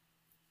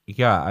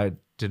 Yeah, it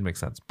didn't make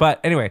sense. But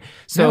anyway,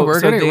 so no, we're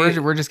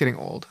just getting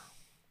old.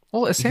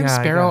 Well, is Sam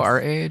Sparrow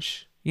our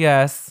age?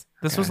 Yes.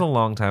 This was a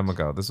long time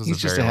ago. He's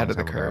just ahead of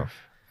the curve.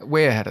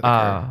 Way ahead of the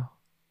curve.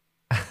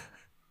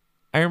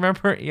 I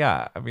remember,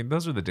 I mean,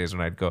 those were the days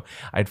when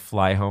I'd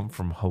fly home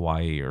from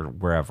Hawaii or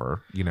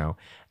wherever,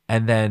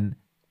 and then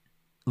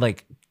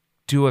like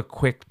do a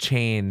quick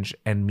change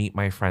and meet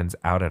my friends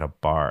out at a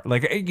bar,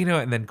 like,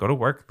 and then go to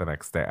work the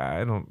next day.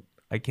 I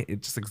can't,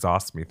 it just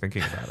exhausts me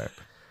thinking about it.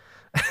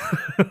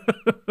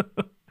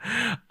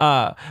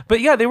 But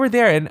yeah, they were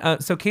there. And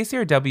so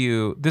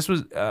KCRW, this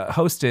was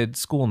hosted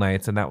school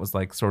nights, and that was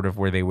like sort of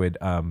where they would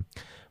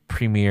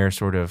premiere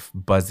sort of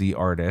buzzy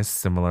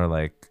artists,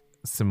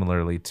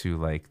 similarly to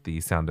like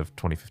the Sound of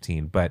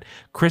 2015. But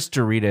Chris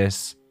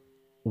Doritas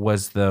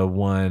was the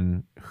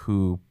one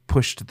who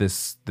pushed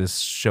this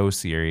show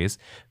series.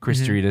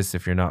 Chris Doritas,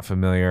 if you're not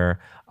familiar,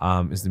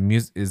 is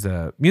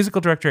a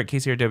musical director at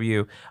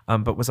KCRW,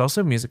 but was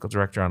also a musical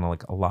director on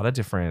like a lot of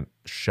different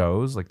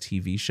shows, like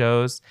TV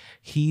shows.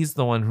 He's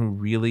the one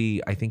who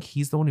I think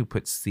he's the one who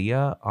put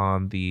Sia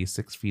on the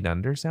 6 Feet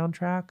Under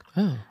soundtrack.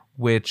 Oh.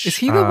 Which is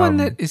he the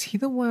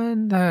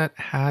one that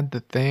had the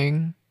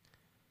thing?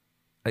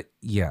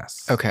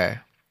 Yes. Okay.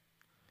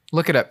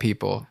 Look it up,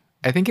 people.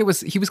 I think he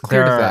was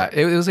cleared of that.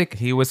 It was like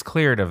he was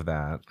cleared of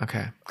that.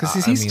 Okay. Because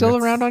is he still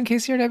around on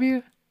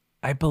KCRW?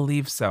 I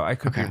believe so. I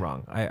could be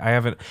wrong. I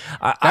haven't.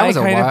 That was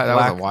a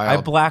while. I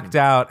blacked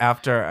out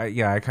after.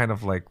 I kind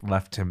of like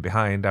left him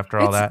behind after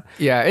all that.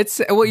 Yeah, it's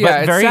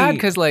sad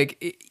because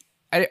like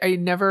I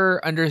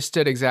never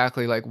understood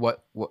exactly like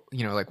what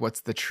like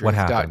what's the truth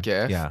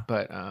 .gif. Yeah.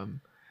 But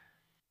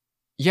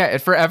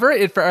it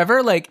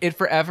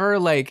forever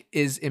like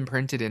is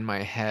imprinted in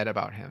my head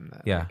about him.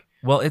 Yeah. Like,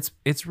 well, it's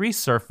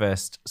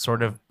resurfaced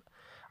sort of,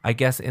 I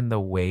guess, in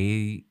the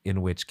way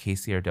in which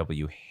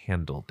KCRW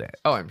handled it.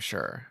 Oh, I'm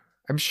sure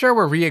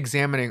we're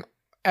re-examining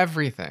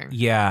everything.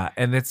 Yeah,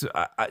 and it's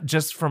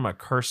just from a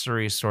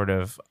cursory sort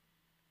of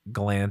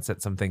glance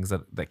at some things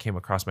that came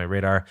across my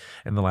radar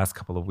in the last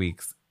couple of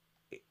weeks.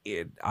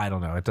 I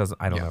don't know. It doesn't.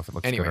 I don't know if it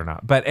looks Anyway. good or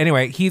not. But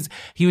anyway,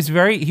 he was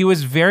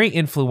very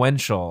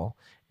influential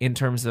in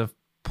terms of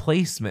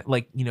placement,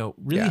 like, you know,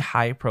 really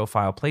high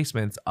profile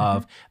placements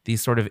of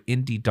these sort of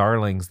indie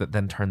darlings that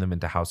then turn them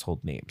into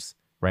household names,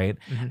 right?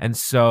 And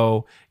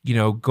so, you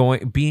know,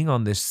 being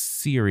on this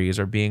series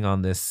or being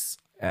on this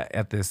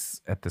at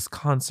this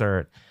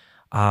concert,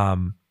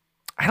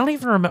 I don't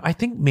even remember. I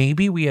think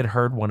maybe we had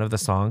heard one of the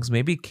songs.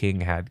 Maybe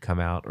King had come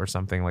out or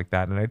something like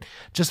that. And I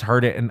just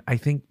heard it. And I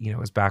think, you know,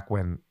 it was back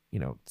when, you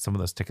know, some of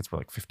those tickets were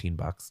like $15,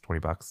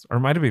 $20, or it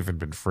might have even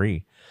been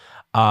free.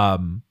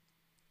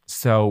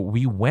 So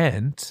we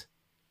went,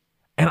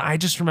 and I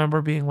just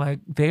remember being like,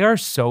 they are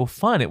so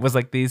fun. It was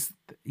like these,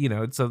 you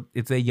know,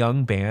 it's a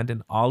young band,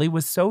 and Ollie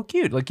was so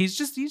cute. Like he's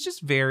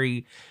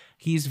very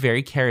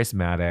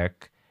charismatic.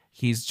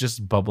 He's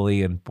just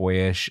bubbly and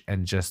boyish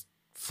and just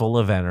full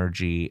of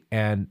energy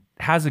and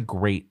has a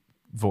great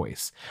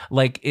voice.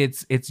 Like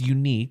it's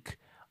unique.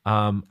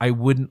 I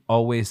wouldn't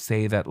always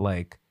say that,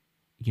 like,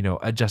 you know,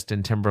 a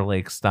Justin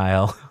Timberlake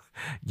style,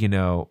 you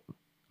know,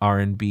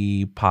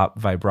 R&B pop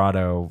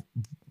vibrato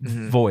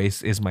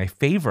voice is my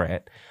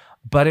favorite,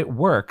 but it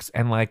works.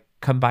 And like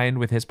combined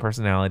with his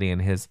personality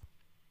and his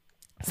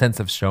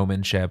sense of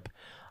showmanship,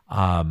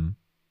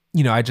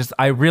 you know,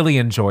 I really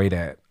enjoyed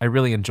it. I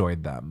really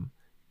enjoyed them.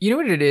 You know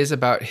what it is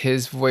about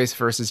his voice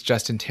versus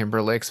Justin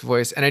Timberlake's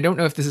voice? And I don't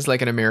know if this is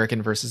like an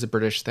American versus a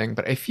British thing,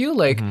 but I feel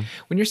like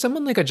when you're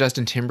someone like a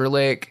Justin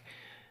Timberlake,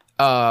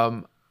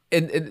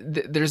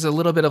 there's a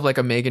little bit of like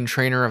a Meghan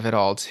Trainor of it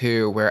all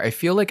too, where I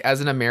feel like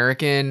as an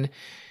American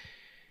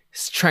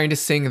trying to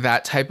sing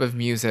that type of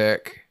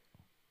music,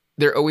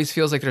 there always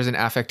feels like there's an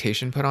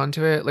affectation put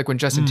onto it. Like when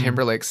Justin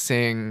Timberlake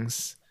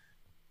sings,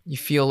 you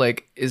feel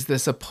like, is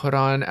this a put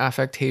on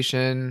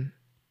affectation?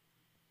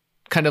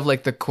 Kind of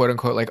like the quote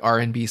unquote like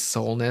R&B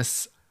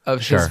soulness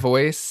of his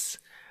voice,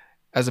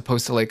 as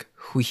opposed to like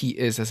who he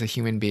is as a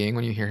human being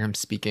when you hear him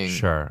speaking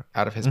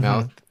out of his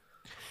mouth,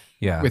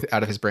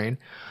 out of his brain.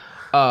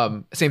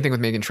 Same thing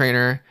with Meghan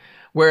Trainor.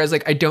 Whereas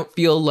like I don't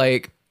feel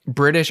like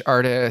British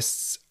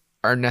artists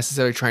are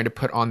necessarily trying to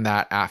put on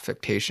that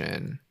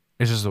affectation.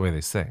 It's just the way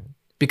they sing.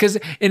 Because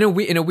in a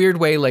weird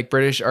way, like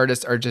British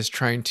artists are just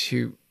trying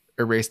to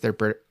erase their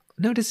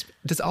No, does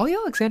Ollie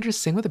Alexander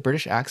sing with a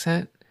British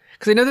accent?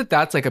 Because I know that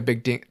that's like a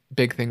big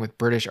thing with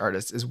British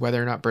artists, is whether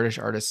or not British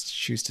artists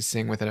choose to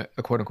sing with a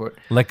quote unquote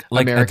like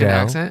American Adele?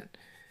 accent.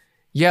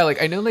 Yeah,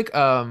 like I know like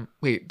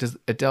wait,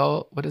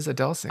 what does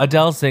Adele sing?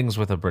 Adele sings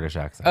with a British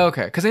accent. Oh,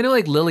 okay, because I know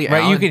like Lily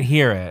Allen. Right, you can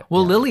hear it.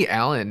 Well, Lily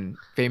Allen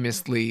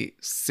famously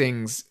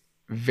sings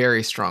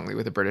very strongly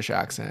with a British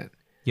accent.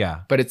 Yeah.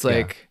 But it's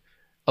like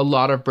a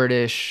lot of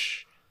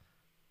British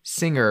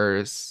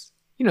singers,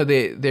 you know,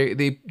 they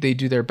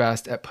do their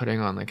best at putting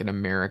on like an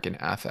American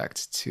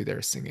affect to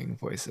their singing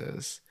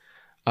voices.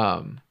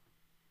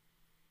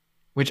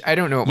 Which I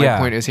don't know what my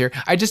point is here.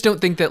 I just don't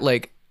think that,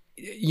 like,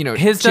 you know,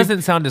 his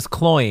doesn't sound as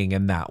cloying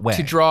in that way.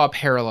 To draw a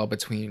parallel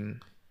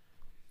between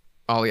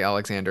Ollie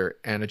Alexander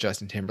and a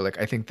Justin Timberlake,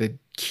 I think the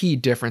key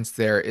difference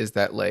there is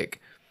that, like,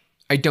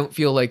 I don't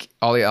feel like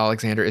Ollie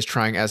Alexander is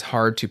trying as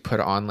hard to put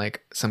on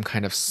like some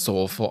kind of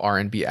soulful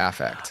R&B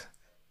affect,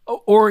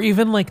 or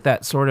even like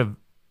that sort of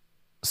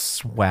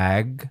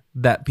swag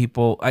that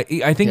people.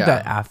 I think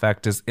that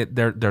affect is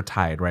they're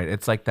tied, right?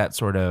 It's like that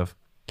sort of.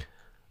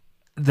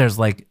 There's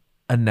like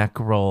a neck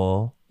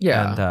roll,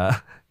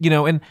 and you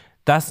know, and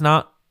that's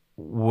not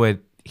what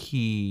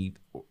he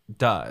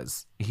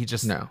does. He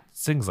just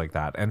sings like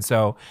that, and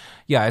so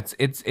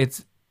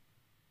it's.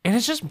 And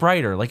it's just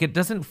brighter. Like, it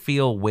doesn't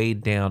feel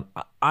weighed down.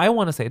 I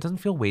want to say it doesn't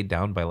feel weighed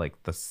down by like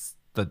the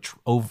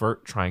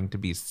overt trying to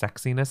be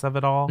sexiness of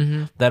it all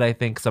that I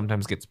think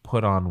sometimes gets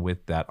put on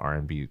with that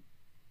R&B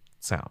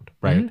sound,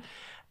 right?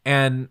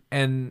 And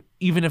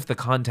even if the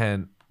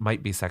content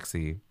might be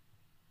sexy,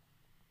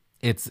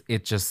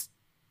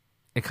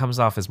 it comes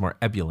off as more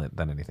ebullient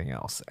than anything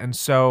else. And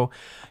so,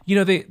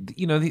 they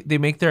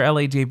make their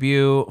LA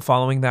debut.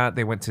 Following that,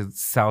 they went to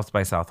South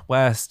by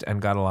Southwest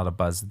and got a lot of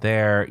buzz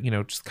there. You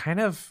know, just kind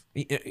of,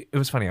 it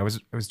was funny. I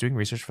was doing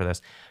research for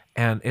this,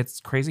 and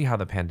it's crazy how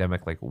the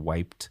pandemic like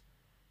wiped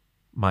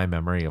my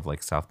memory of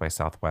like South by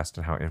Southwest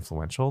and how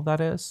influential that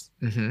is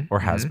or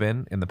has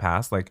been in the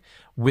past. Like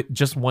with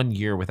just 1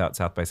 year without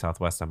South by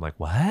Southwest, I'm like,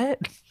 what?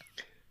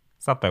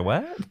 South by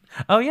what?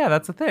 Oh yeah,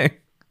 that's a thing.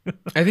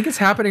 I think it's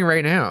happening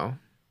right now.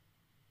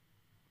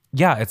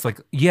 Yeah, it's like,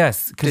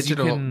 yes, because you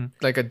can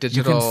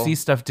see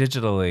stuff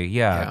digitally.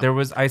 Yeah.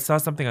 I saw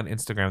something on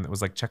Instagram that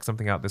was like, check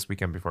something out this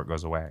weekend before it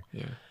goes away.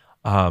 Yeah.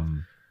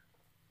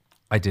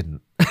 I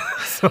didn't.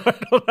 So I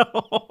don't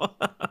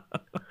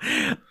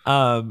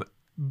know.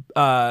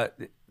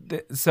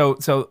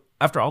 So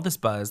after all this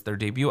buzz, their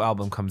debut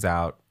album comes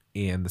out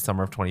in the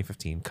summer of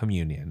 2015,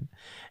 Communion.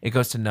 It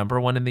goes to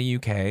 #1 in the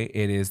UK.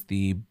 It is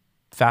the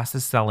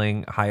fastest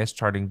selling, highest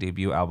charting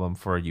debut album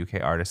for a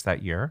UK artist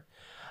that year.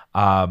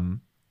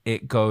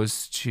 It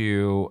goes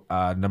to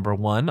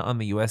 #1 on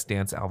the US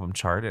dance album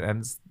chart. It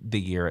ends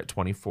the year at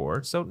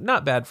 24, so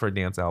not bad for a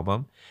dance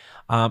album.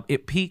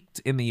 It peaked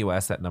in the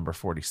US at number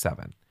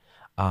 47.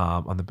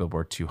 on the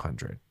Billboard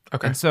 200.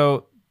 Okay. And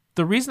so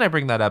the reason I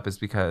bring that up is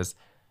because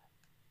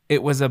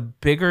it was a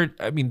bigger.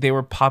 I mean, they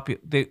were popular.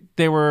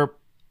 They were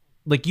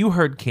like, you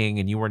heard King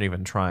and you weren't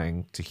even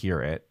trying to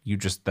hear it. You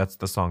just, that's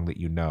the song that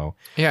you know.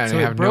 Yeah, and so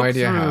I it have no broke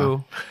idea through.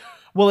 how.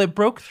 Well, it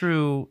broke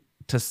through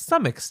to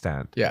some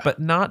extent, Yeah. but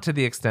not to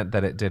the extent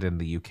that it did in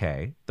the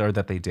UK, or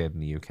that they did in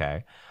the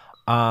UK.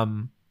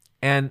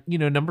 And you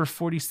know, number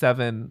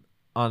 47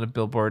 on a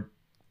Billboard,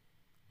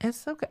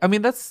 it's okay. I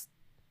mean, it's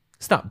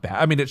not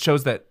bad. I mean, it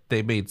shows that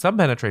they made some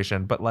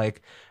penetration, but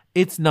like,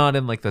 it's not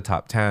in like the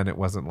top 10. It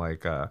wasn't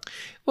like a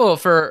Well,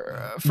 for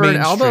an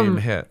mainstream album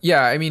hit.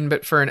 Yeah, I mean,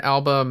 but for an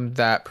album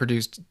that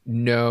produced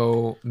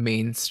no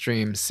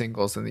mainstream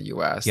singles in the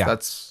US, Yeah.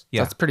 that's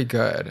Yeah. pretty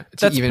good to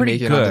That's even pretty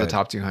make it onto the good.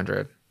 top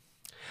 200.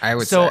 I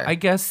would So say. I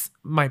guess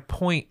my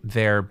point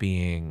there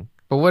being,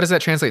 But what does that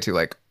translate to?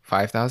 Like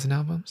 5,000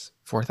 albums?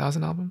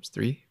 4,000 albums?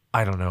 3?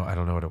 I don't know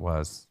what it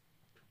was.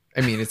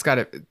 I mean, it's got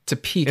to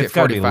peak It's at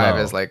gotta be 45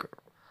 low. is like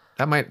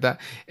I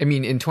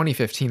mean, in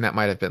 2015 that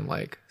might have been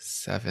like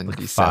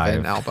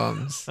 77 5.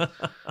 albums.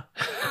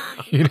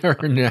 You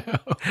never know.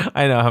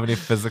 I know how many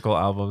physical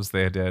albums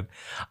they did.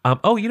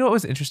 Oh, you know what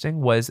was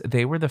interesting was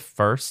they were the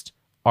first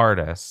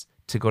artists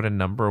to go to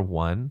number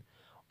 1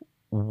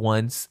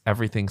 once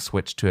everything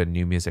switched to a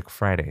New Music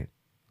Friday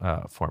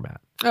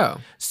format. Oh,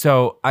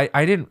 So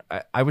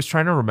I was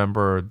trying to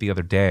remember the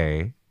other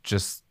day,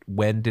 just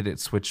when did it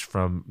switch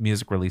from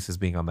music releases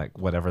being on like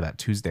whatever that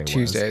Tuesday was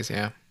Tuesdays,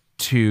 yeah.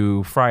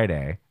 to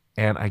Friday,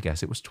 and I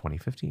guess it was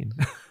 2015.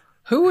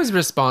 Who was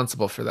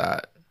responsible for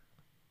that?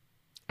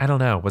 I don't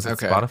know. Was it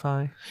Okay.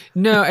 Spotify?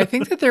 No, I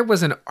think that there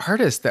was an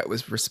artist that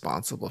was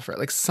responsible for it.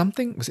 Like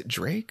something, was it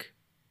Drake?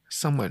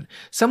 Someone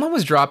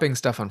was dropping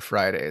stuff on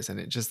Fridays and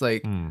it just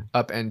like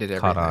upended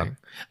Caught on. everything.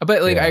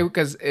 But like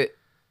Yeah.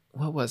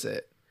 what was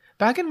it?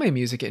 Back in my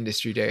music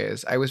industry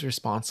days, I was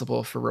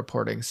responsible for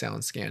reporting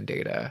SoundScan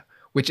data,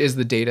 which is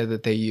the data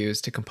that they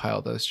use to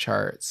compile those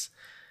charts.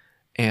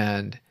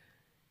 And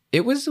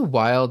it was a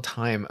wild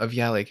time of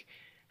like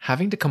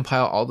having to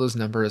compile all those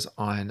numbers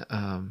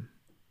on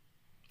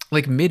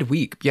like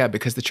midweek,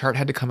 because the chart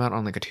had to come out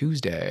on like a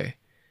Tuesday.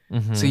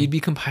 Mhm. So you'd be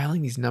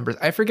compiling these numbers.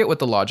 I forget what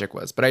the logic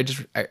was, but I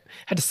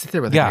had to sit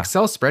there with like, an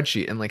Excel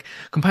spreadsheet and like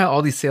compile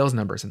all these sales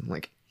numbers and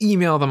like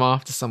email them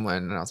off to someone.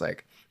 And I was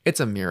like, it's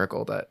a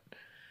miracle that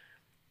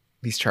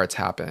these charts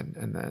happen.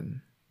 And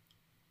then,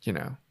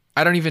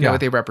 I don't even know Yeah.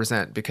 what they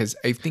represent because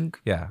I think,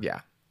 Yeah.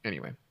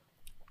 Anyway,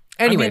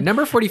 mean,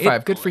 number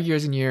 45, good for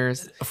years and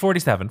years.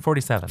 47.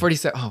 47.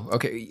 Oh,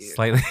 okay.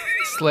 Slightly.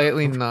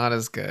 Slightly not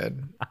as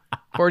good.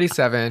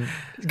 47.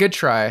 Good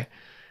try.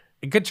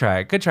 Good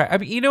try. I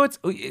mean, you know, it's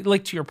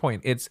like, to your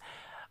point, it's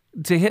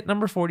to hit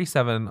number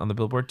 47 on the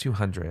Billboard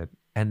 200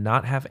 and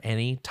not have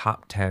any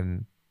top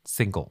 10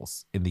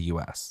 singles in the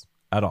US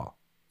at all.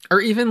 Or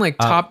even like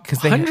top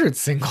 'cause they- 100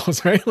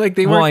 singles, right? Like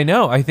they Well, were I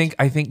know. I think,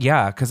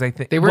 yeah, because I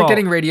think they weren't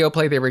getting radio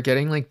play. They were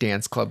getting like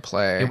dance club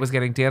play. It was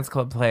getting dance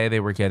club play.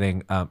 They were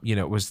getting,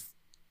 it was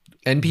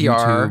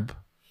NPR. YouTube.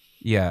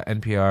 Yeah,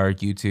 NPR,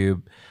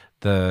 YouTube,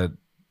 the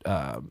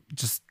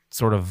just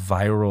sort of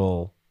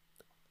viral,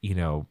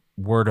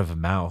 word of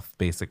mouth,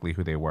 basically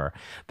who they were.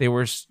 They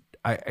were,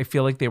 I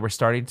feel like they were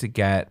starting to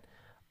get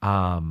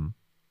some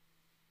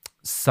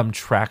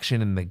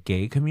traction in the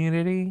gay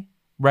community,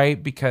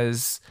 right?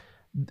 Because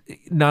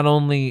not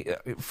only,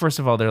 first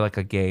of all, they're like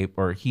a gay,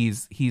 or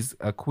he's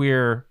a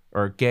queer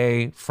or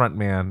gay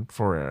frontman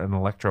for an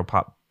electro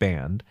pop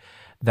band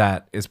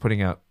that is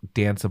putting out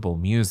danceable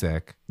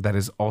music that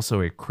is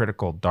also a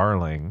critical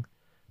darling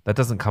that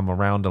doesn't come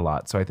around a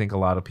lot. So I think a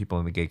lot of people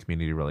in the gay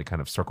community really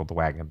kind of circled the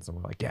wagons and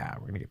were like, yeah,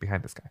 we're gonna get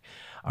behind this guy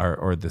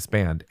or this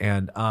band.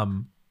 And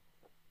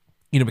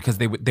because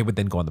they would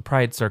then go on the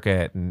Pride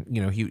circuit, and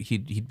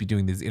he'd be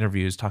doing these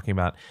interviews talking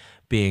about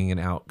being an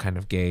out kind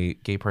of gay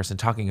person,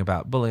 talking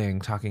about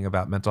bullying, talking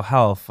about mental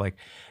health, like,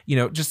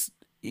 just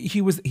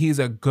he was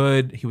a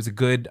good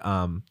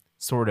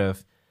sort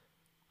of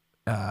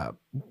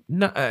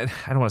not, I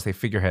don't want to say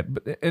figurehead,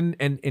 but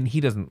and he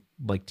doesn't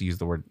like to use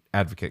the word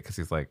advocate because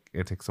he's like,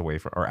 it takes away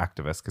from, or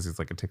activist because he's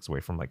like, it takes away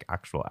from like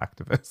actual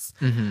activists.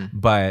 Mm-hmm.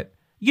 But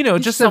He's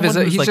just just someone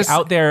who's he's like just-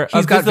 out there,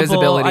 he's a got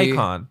visible visibility.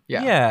 icon.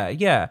 Yeah.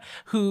 Yeah.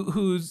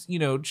 Who's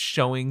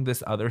showing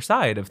this other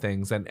side of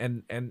things,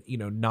 and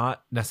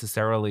not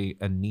necessarily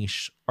a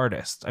niche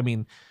artist. I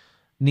mean,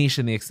 niche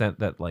in the extent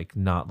that like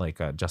not like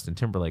a Justin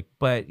Timberlake,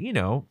 but Niche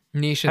in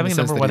having the a sense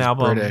number that one he's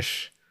album.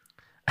 British.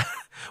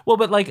 Well,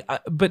 but like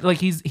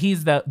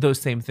he's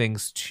those same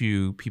things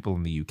to people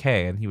in the UK,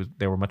 and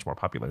they were much more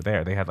popular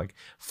there. They had like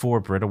 4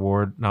 Brit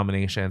Award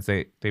nominations.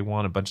 They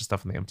won a bunch of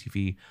stuff in the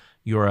MTV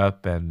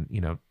Europe, and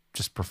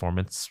just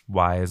performance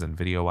wise and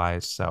video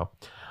wise. So,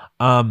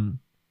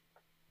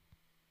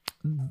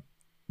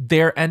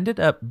 there ended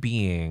up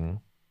being.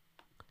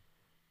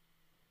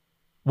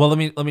 Well, let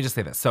me just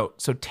say this. So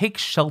Take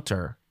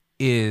Shelter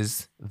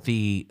is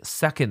the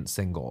second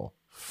single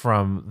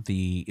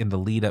in the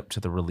lead up to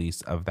the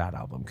release of that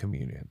album,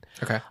 Communion.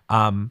 Okay.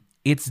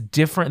 it's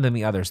different than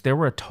the others. There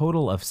were a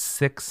total of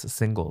 6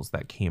 singles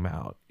that came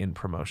out in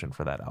promotion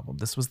for that album.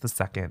 This was the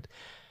second.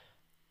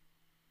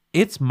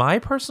 It's my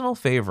personal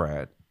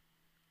favorite,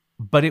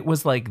 but it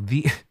was like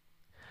the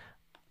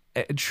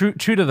true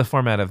to the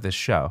format of this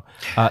show.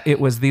 It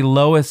was the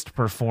lowest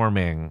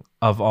performing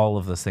of all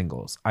of the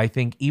singles. I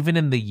think even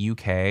in the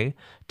UK,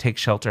 Take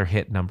Shelter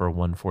hit number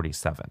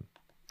 147.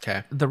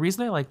 Okay. The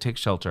reason I like Take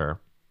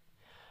Shelter,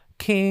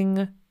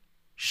 King,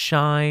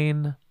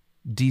 Shine,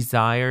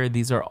 Desire,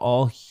 these are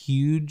all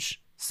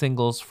huge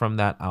singles from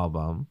that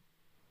album.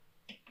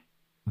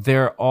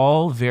 They're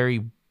all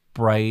very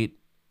bright,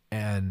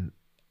 and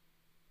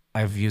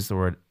I've used the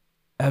word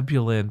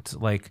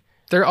ebullient, like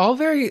they're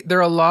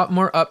a lot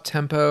more up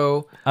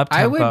tempo.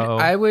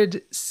 I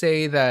would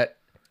say that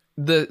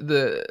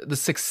the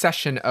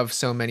succession of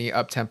so many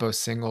up tempo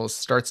singles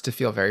starts to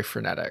feel very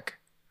frenetic.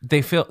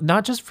 They feel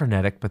not just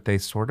frenetic, but they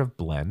sort of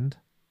blend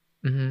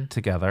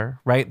together,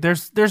 right?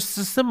 There's a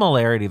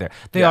similarity there.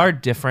 They are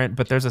different,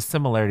 but there's a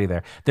similarity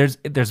there.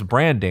 There's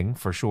branding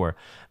for sure.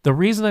 The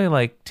reason I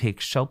like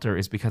Take Shelter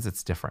is because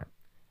it's different.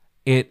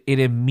 It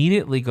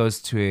immediately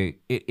goes to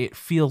it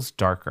feels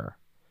darker.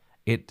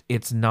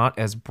 It's not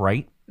as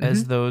bright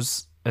as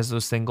those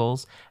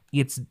singles.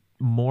 It's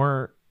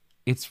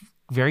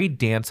very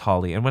dance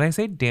hall-y. And when I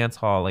say dance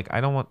hall, like I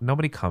don't want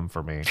nobody come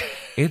for me.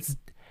 It's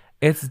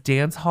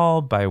dance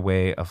hall by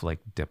way of like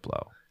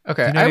Diplo.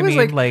 Okay, you know I was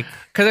mean? like,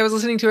 because I was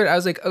listening to it, I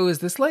was like, oh, is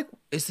this what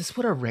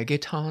a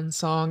reggaeton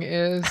song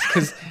is?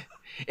 Because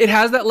it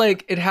has that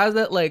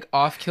like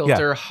off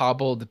kilter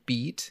hobbled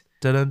beat.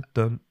 Dun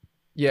dun.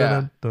 Yeah,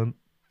 dun, dun,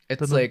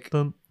 it's dun, like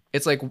dun.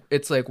 it's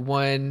like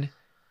 1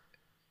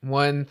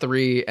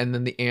 3 and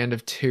then the and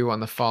of 2 on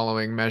the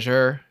following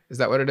measure. Is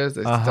that what it is?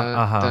 It's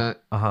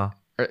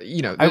or,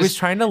 you know, I was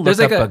trying to look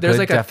up there's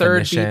like a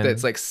definition. third beat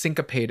that's like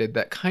syncopated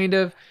that kind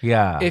of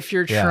if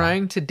you're yeah.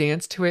 trying to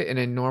dance to it in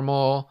a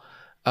normal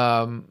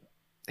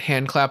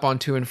hand clap on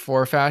 2 and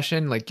 4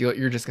 fashion, like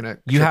you're just gonna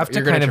you have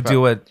to kind of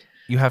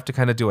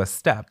do a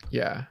step,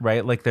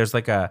 right? Like there's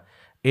like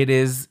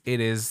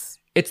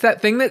it's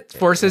that thing that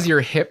forces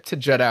your hip to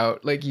jut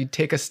out. Like you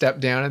take a step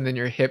down and then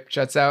your hip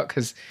juts out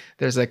because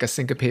there's like a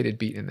syncopated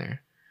beat in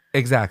there.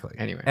 Exactly.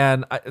 Anyway,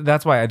 and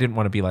that's why I didn't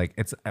want to be like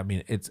it's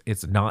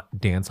not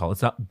dance hall.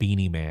 It's not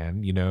Beanie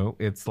Man. You know,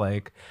 it's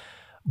like,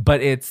 but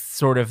it's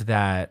sort of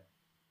that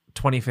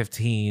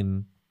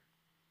 2015.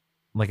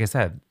 Like I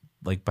said,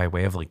 like by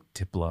way of like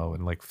Diplo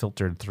and like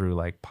filtered through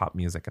like pop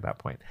music at that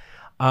point.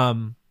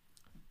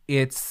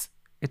 It's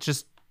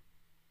just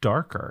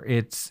darker.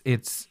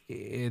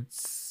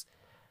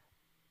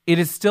 It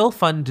is still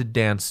fun to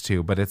dance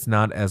to, but it's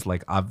not as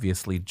like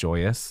obviously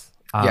joyous.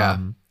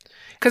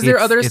 Because their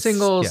other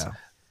singles,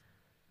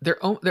 their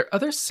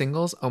other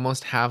singles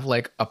almost have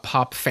like a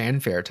pop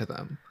fanfare to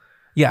them.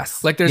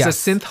 Yes, like there's a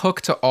synth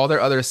hook to all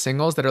their other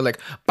singles that are like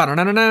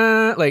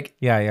ba-da-na-na-na, like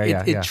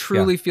it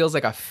truly feels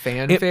like a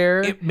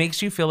fanfare. It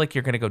makes you feel like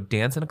you're gonna go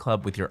dance in a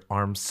club with your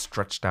arms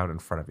stretched out in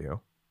front of you.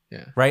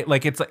 Yeah, right.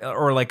 Like it's like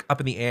or like up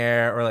in the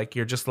air, or like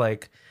you're just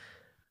like.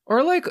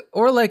 Or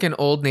like an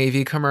Old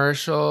Navy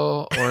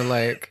commercial, or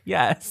like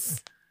yes,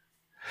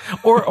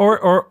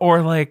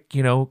 or like,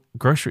 you know,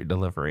 grocery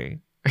delivery.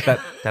 That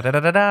da da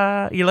da da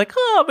da. You're like,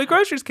 oh, my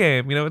groceries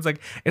came. You know, it's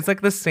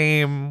like the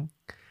same.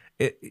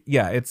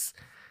 It's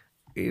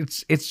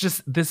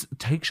just this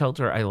Take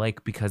Shelter I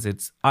like because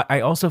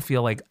I also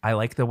feel like I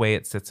like the way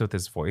it sits with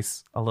his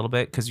voice a little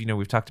bit, because you know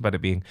we've talked about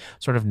it being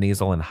sort of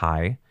nasal and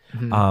high,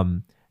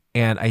 and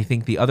I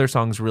think the other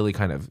songs really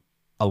kind of,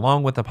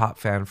 along with the pop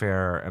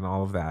fanfare and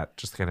all of that,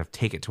 just kind of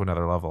take it to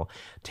another level.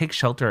 Take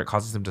Shelter, it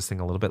causes him to sing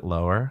a little bit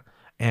lower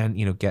and,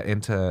 you know, get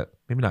into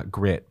maybe not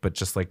grit, but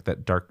just like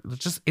that dark,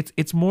 just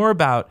it's more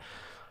about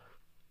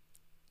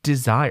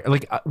desire.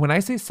 Like when I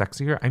say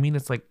sexier, I mean,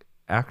 it's like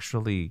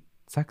actually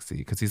sexy,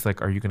 because he's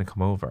like, are you going to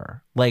come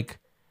over? Like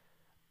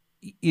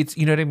it's,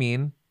 you know what I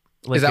mean?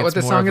 Like, is that what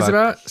the song is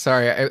about?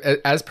 Sorry,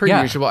 as per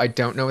usual, I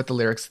don't know what the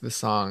lyrics of the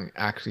song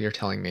actually are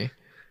telling me.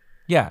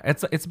 Yeah,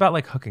 it's about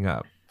like hooking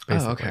up,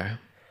 basically. Oh, okay.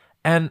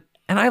 And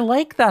I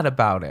like that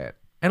about it.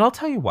 And I'll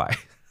tell you why.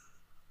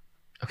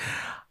 Okay.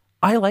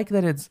 I like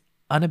that it's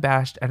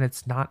unabashed and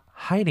it's not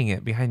hiding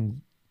it behind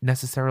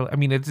necessarily. I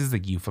mean, it is a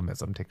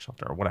euphemism, Take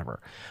Shelter or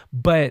whatever.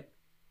 But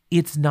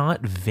it's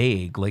not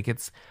vague. Like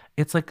it's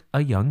like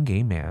a young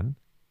gay man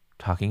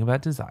talking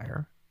about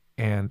desire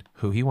and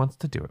who he wants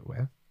to do it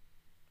with.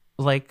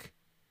 Like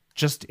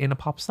just in a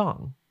pop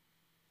song.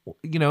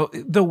 You know,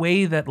 the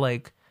way that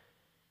like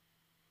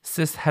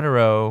cis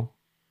hetero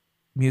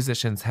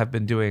musicians have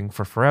been doing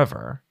for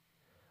forever,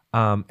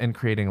 and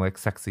creating like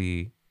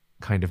sexy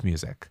kind of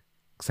music,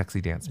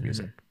 sexy dance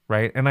music,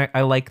 right? And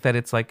I like that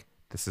it's like,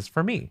 this is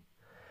for me.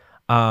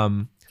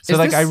 So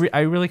like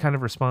I really kind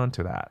of respond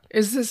to that.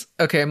 Is this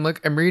okay? I'm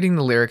reading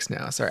the lyrics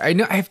now. Sorry, I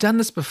know I've done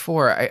this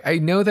before. I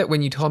know that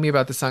when you told me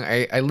about the song,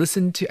 I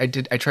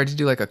tried to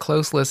do like a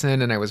close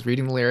listen, and I was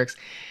reading the lyrics,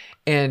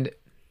 and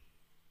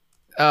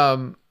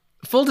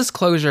full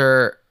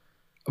disclosure,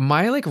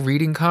 my like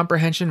reading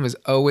comprehension was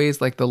always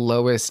like the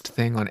lowest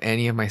thing on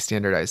any of my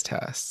standardized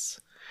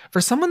tests. For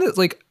someone that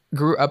like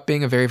grew up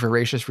being a very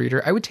voracious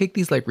reader, I would take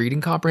these like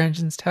reading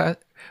comprehension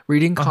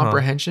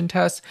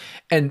tests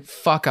and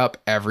fuck up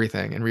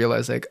everything and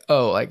realize like,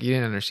 oh, like you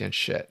didn't understand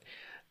shit.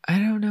 I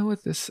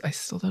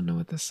still don't know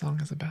what this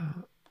song is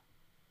about.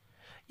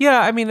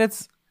 Yeah, I mean,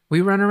 we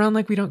run around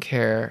like we don't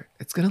care.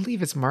 It's going to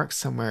leave its mark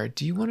somewhere.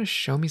 Do you want to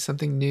show me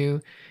something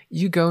new?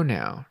 You go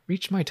now.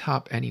 Reach my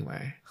top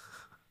anyway.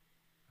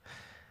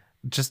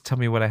 Just tell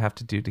me what I have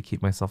to do to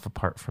keep myself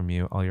apart from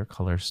you. All your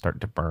colors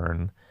start to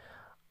burn.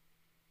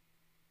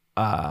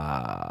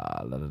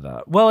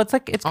 Well, it's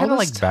like it's kind of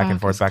like back and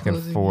forth.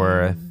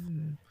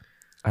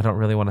 I don't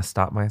really want to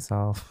stop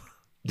myself.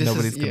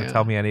 Nobody's going to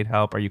tell me I need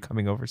help. Are you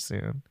coming over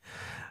soon?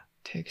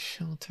 Take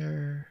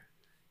shelter.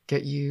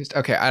 Get used.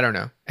 Okay, I don't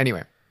know.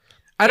 Anyway,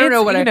 I don't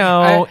know what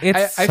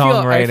it's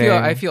songwriting.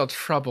 I feel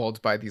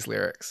troubled by these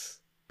lyrics.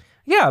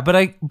 Yeah, but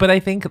I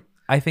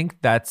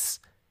think that's,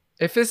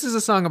 if this is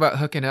a song about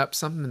hooking up,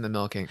 something in the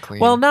milk ain't clean.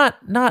 Well,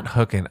 not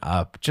hooking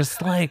up,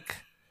 just like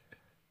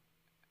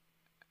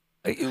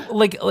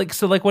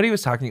so like what he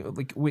was talking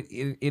like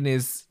in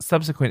his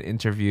subsequent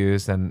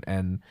interviews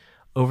and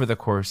over the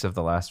course of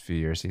the last few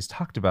years, he's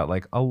talked about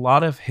like a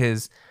lot of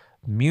his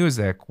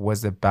music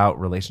was about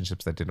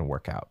relationships that didn't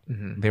work out.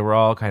 Mm-hmm. They were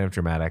all kind of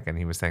dramatic, and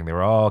he was saying they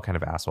were all kind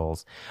of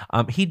assholes.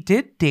 He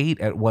did date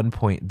at one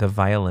point the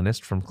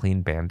violinist from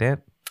Clean Bandit.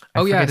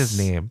 I forget his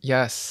name.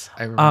 Yes,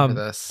 I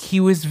remember this. He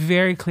was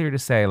very clear to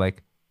say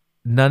like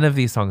none of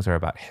these songs are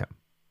about him.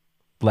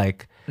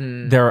 Like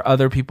there are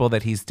other people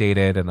that he's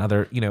dated and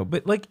other,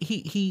 but like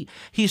he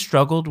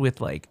struggled with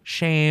like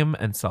shame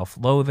and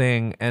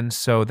self-loathing, and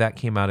so that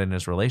came out in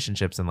his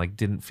relationships, and like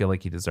didn't feel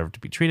like he deserved to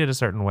be treated a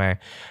certain way.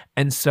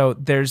 And so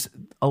there's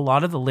a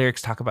lot of the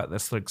lyrics talk about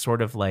this like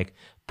sort of like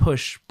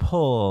push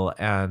pull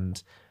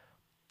and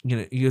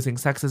using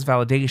sex as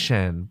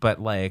validation,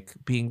 but like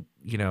being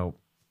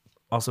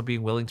also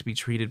being willing to be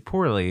treated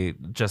poorly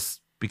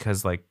just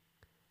because like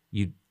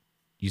you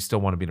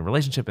still want to be in a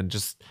relationship, and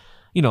just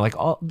like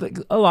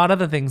a lot of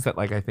the things that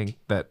like I think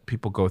that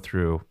people go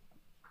through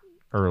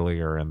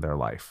earlier in their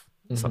life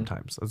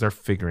sometimes as they're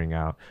figuring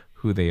out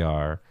who they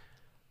are,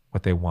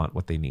 what they want,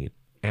 what they need.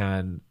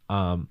 And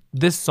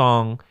this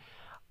song,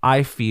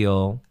 I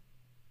feel,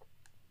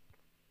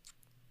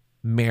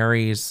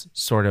 marries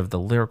sort of the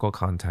lyrical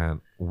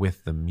content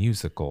with the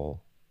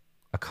musical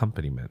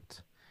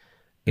accompaniment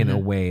in a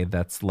way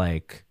that's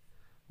like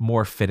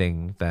more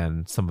fitting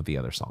than some of the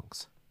other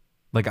songs.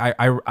 Like it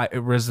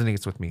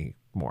resonates with me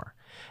more.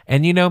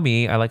 And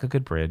me, I like a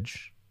good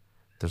bridge.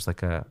 There's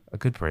like a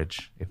good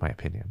bridge, in my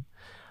opinion.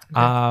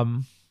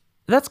 Okay.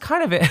 That's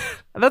kind of it.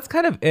 That's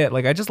kind of it.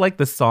 Like I just like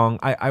this song.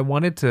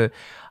 The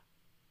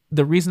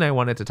reason I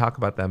wanted to talk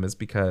about them is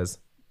because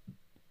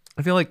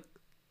I feel like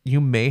you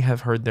may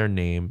have heard their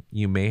name,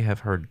 you may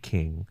have heard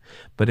King,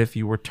 but if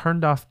you were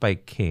turned off by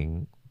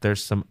King,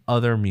 there's some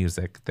other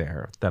music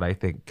there that I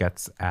think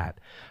gets at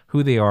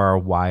who they are,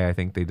 why I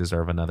think they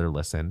deserve another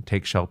listen.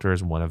 Take Shelter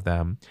is one of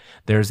them.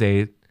 There is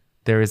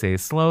a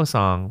slow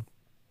song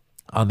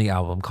on the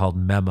album called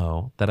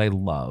Memo that I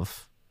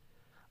love.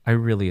 I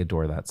really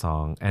adore that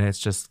song. And it's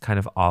just kind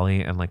of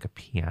Ollie and like a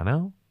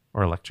piano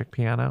or electric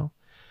piano.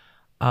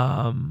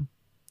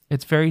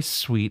 It's very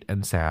sweet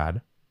and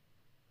sad.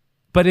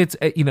 But it's,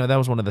 that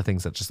was one of the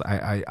things that just,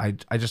 I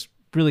just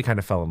really kind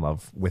of fell in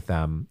love with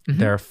them. Mm-hmm.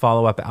 Their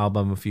follow-up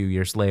album a few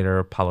years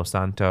later, Palo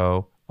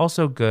Santo,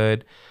 also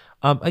good.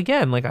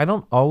 Again, like I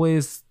don't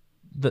always,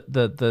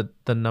 the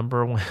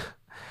number one,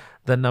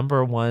 the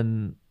number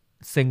one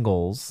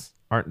singles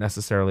aren't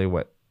necessarily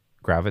what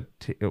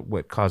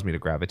caused me to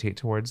gravitate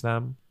towards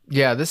them.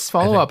 Yeah, this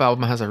follow-up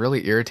album has a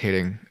really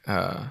irritating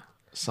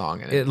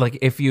song in it. Like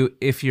if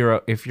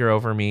you're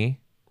over me.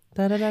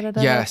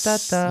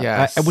 Yes.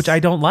 Which I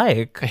don't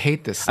like. I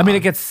hate this song. I mean, it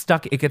gets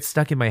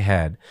stuck in my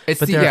head.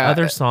 There are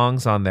other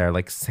songs on there,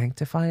 like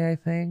Sanctify, I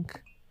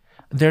think.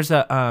 There's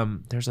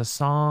a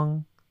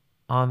song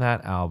on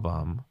that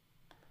album.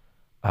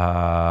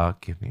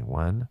 Give me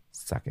 1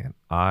 second.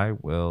 I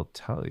will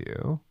tell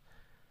you.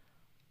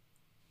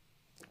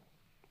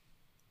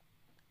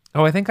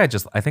 Oh, I think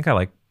I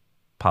like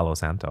Palo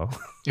Santo.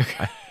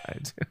 Okay. I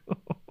do.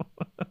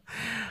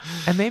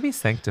 And maybe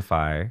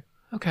Sanctify.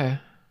 Okay.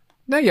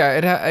 No,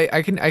 yeah,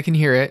 I can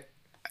hear it.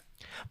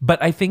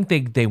 But I think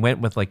they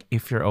went with like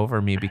If You're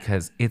Over Me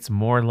because it's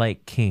more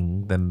like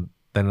King than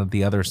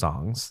the other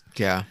songs.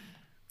 Yeah.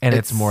 And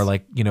it's more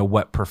like,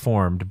 what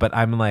performed. But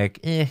I'm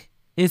like,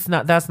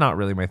 that's not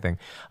really my thing.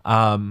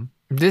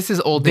 This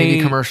is Old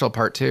Navy commercial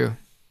part 2.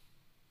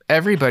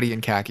 Everybody in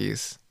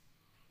khakis.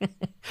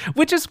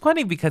 Which is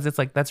funny because it's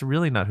like that's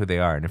really not who they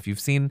are. And if you've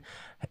seen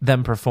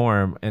them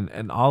perform,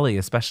 and Ollie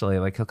especially,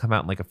 like he'll come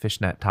out in like a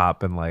fishnet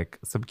top and like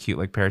some cute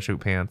like parachute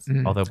pants.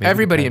 Mm-hmm. Although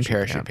everybody in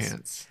parachute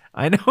pants.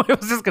 I know. I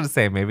was just gonna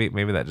say maybe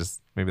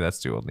that's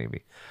too Old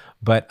Navy,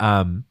 but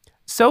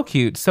so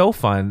cute, so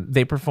fun.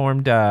 They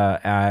performed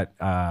at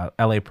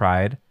LA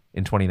Pride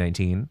in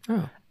 2019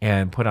 Oh.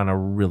 and put on a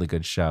really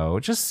good show.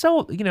 Just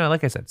so,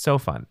 like I said, so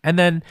fun. And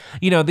then,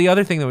 the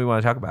other thing that we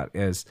want to talk about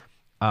is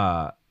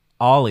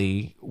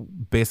Ollie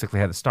basically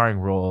had a starring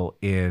role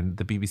in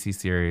the BBC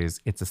series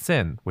It's a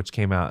Sin, which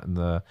came out in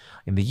the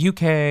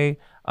UK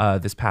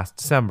this past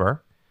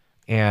December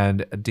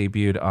and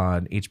debuted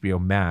on HBO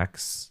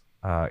Max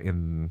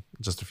in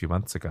just a few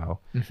months ago.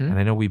 And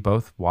I know we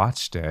both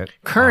watched it.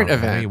 Current I know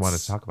events. you want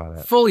to talk about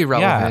it. Fully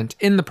relevant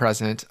in the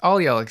present.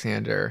 Ollie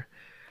Alexander,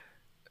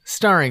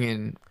 starring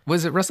in,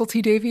 was it Russell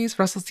T Davies?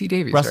 Russell T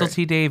Davies. Russell right?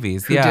 T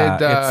Davies. Who Yeah,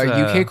 did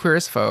UK Queer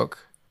as Folk.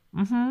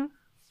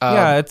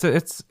 Yeah,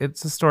 it's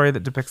a story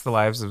that depicts the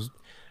lives of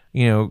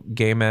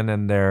gay men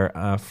and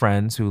their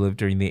friends who lived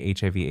during the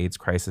HIV/AIDS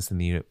crisis in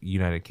the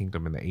United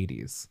Kingdom in the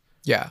 80s.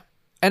 Yeah,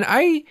 and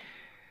I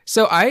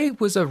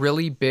was a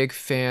really big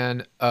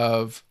fan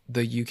of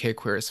the UK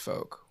Queer as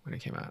Folk when it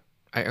came out.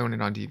 I own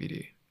it on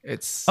DVD.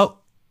 It's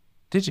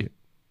Did you?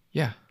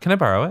 Yeah. Can I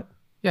borrow it?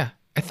 Yeah,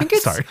 I think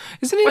it's. Sorry,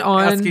 isn't it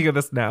on? I'm asking you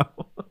this now.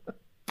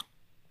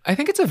 I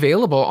think it's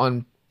available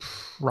on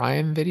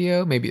Prime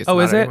Video. Maybe it's. Oh,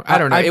 not is it? anymore. I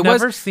don't know. I've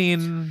never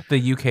seen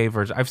the UK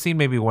version. I've seen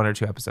maybe 1 or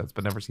 2 episodes,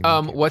 but never seen. The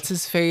UK what's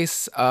his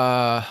face?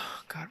 God,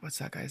 what's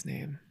that guy's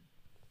name?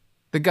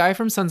 The guy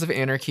from Sons of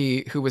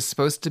Anarchy who was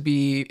supposed to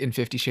be in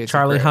 50 Shades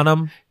Charlie of Grey.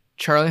 Hunnam.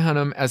 Charlie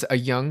Hunnam as a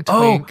young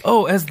twink.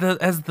 As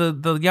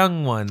the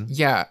young one.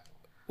 Yeah.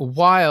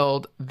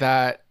 Wild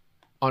that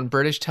on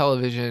British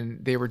television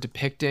they were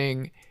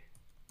depicting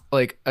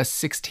like a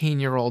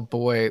 16-year-old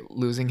boy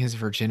losing his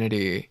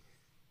virginity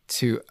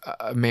to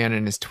a man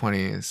in his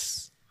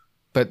 20s.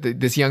 But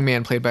this young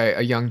man played by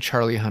a young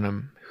Charlie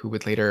Hunnam, who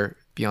would later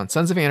be on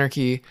Sons of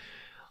Anarchy,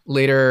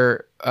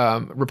 later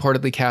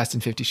reportedly cast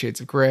in 50 Shades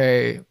of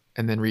Grey,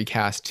 and then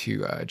recast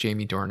to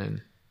Jamie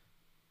Dornan.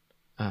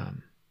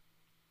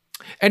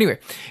 Anyway,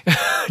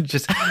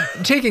 just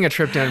taking a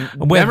trip down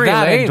memory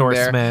that lane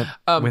endorsement.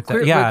 there.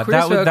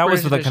 That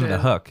was the kind of the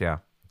hook. Yeah,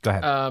 go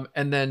ahead.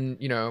 And then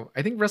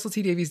I think Russell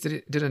T Davies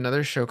did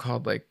another show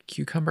called like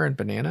Cucumber and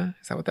Banana.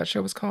 Is that what that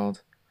show was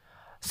called?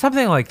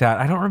 Something like that.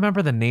 I don't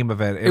remember the name of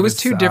it. It was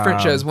 2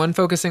 different shows. One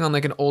focusing on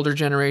like an older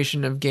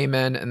generation of gay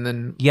men, and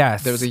then there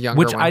was a younger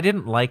which one. I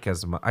didn't like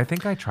as much. I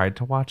think I tried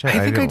to watch it. I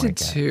think I did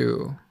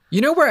too.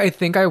 You know where I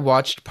think I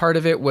watched part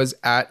of it was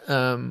at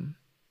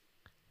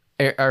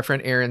our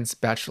friend Aaron's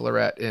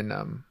bachelorette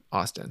in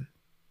Austin.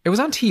 It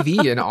was on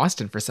TV in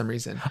Austin for some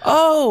reason.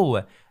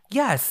 Oh,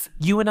 yes,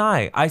 you and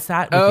I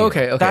sat with you.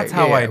 Okay. That's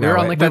how I know. We were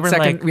on it.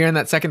 like we were in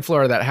that second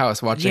floor of that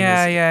house watching.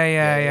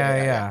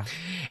 Yeah.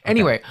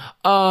 Anyway,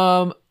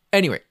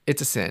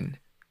 It's a Sin.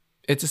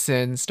 It's a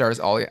Sin stars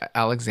Ollie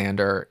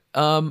Alexander.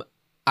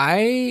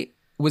 I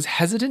was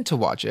hesitant to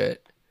watch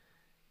it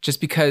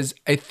just because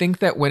I think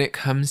that when it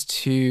comes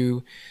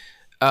to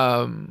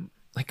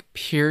like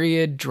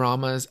period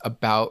dramas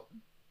about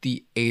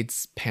the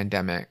AIDS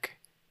pandemic,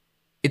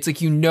 it's like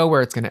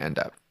where it's going to end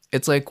up.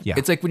 It's like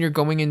it's like when you're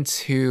going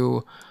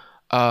into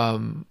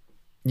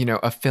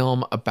a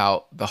film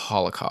about the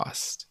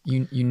Holocaust.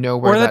 You know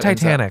where the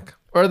Titanic.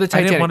 Or the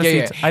Titanic.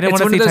 I didn't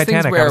want to see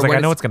Titanic. I was like, I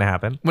know what's going to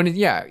happen. When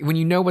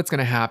you know what's going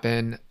to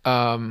happen.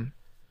 And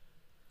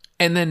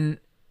then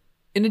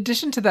in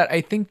addition to that, I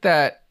think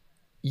that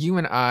you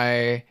and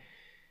I,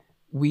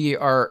 we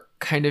are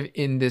kind of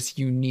in this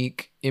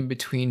unique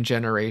in-between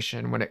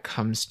generation when it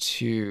comes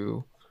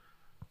to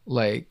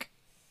like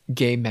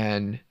gay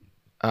men,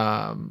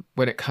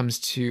 when it comes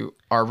to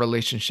our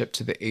relationship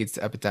to the AIDS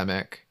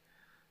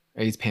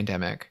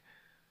pandemic,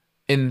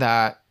 in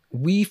that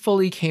we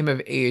fully came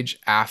of age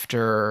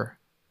after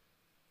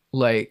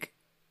like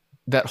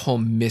that whole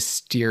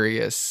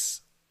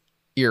mysterious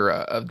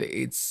era of the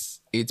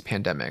AIDS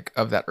pandemic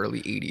of that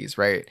early 80s,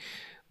 right?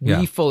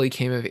 We fully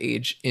came of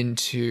age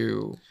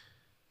into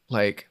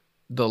like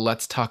the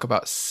let's talk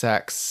about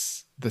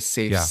sex, the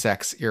safe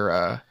sex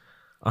era.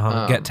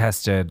 Get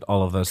tested,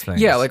 all of those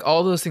things. Yeah, like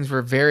all those things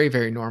were very,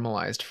 very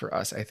normalized for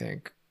us, I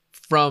think,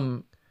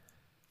 from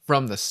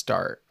the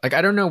start. Like,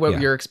 I don't know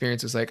what your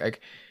experience was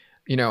like,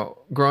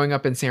 growing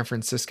up in San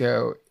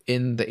Francisco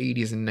in the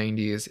 80s and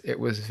 90s, it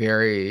was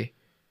very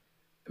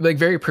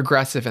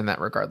progressive in that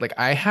regard. Like,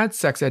 I had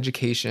sex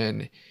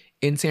education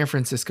in San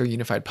Francisco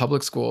Unified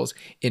Public Schools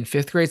in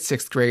 5th grade,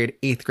 6th grade,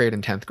 8th grade,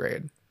 and 10th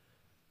grade.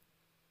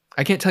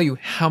 I can't tell you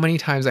how many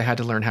times I had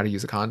to learn how to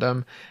use a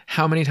condom,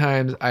 how many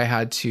times I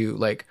had to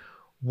like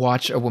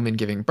watch a woman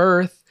giving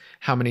birth,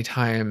 how many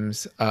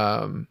times,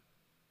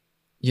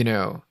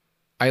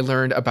 I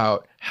learned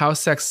about how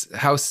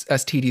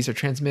STDs are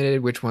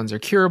transmitted, which ones are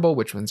curable,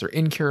 which ones are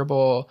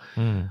incurable,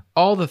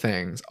 all the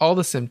things, all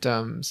the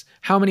symptoms,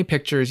 how many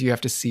pictures you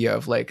have to see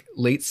of like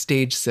late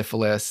stage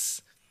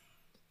syphilis.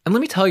 And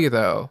let me tell you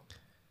though,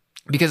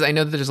 because I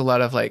know that there's a lot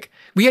of like,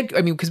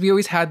 because we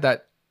always had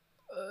that,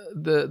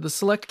 the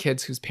select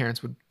kids whose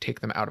parents would take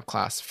them out of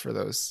class for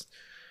those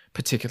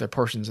particular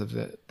portions of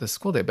the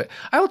school day. But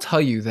I will tell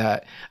you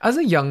that as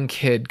a young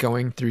kid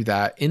going through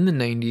that in the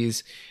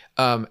 90s,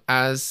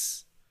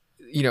 as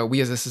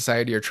we as a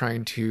society are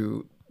trying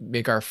to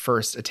make our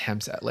first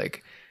attempts at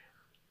like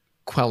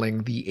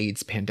quelling the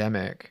AIDS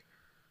pandemic,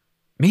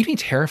 made me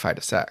terrified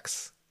of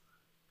sex.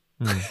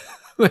 Hmm.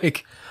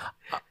 Like,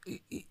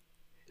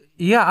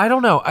 Yeah, I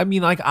don't know. I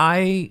mean, like,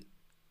 I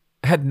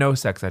had no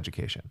sex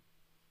education.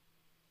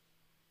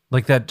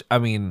 Like that, I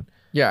mean,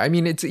 yeah, I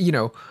mean, it's,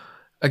 again,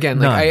 like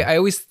none. I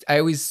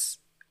always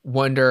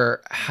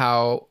wonder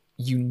how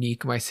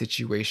unique my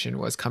situation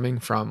was, coming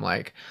from,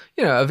 like,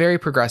 a very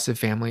progressive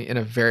family in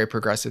a very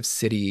progressive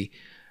city,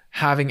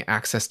 having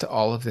access to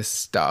all of this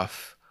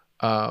stuff.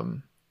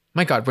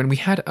 My God, when we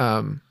had,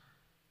 going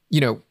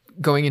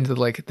into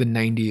like the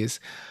 90s,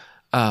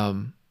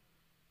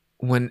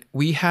 when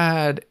we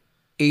had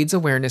AIDS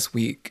Awareness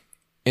Week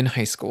in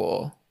high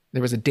school,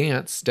 there was a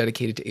dance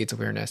dedicated to AIDS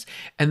awareness.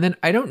 And then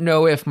I don't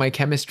know if my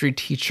chemistry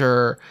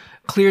teacher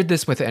cleared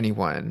this with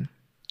anyone,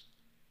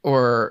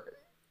 or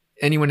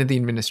anyone in the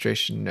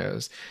administration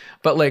knows.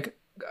 But like,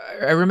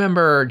 I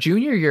remember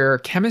junior year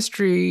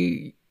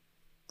chemistry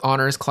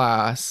honors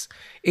class,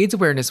 AIDS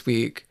Awareness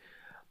Week,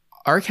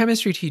 our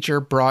chemistry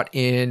teacher brought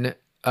in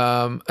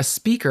a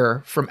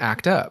speaker from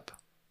ACT UP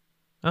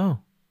Oh.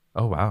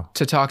 Oh, wow.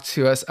 to talk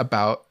to us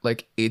about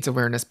like AIDS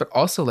awareness, but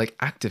also like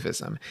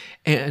activism.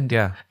 And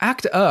Yeah.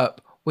 ACT UP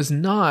was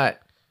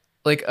not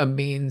like a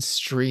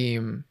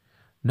mainstream.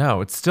 No,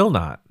 it's still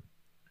not.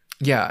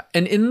 Yeah.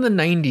 And in the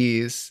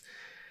 90s,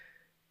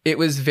 it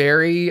was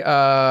very,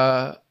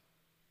 so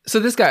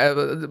this guy,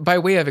 by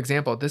way of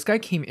example, this guy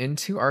came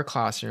into our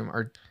classroom,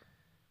 our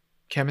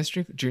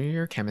junior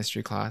year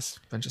chemistry class,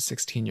 bunch of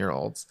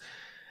 16-year-olds,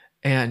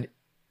 and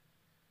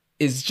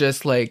is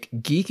just like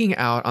geeking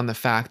out on the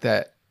fact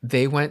that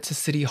they went to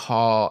City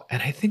Hall,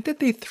 and I think that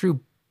they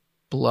threw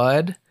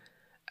blood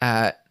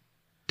at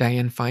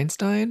Dianne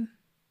Feinstein.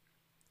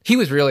 He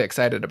was really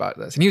excited about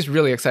this, and he was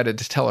really excited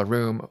to tell a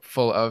room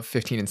full of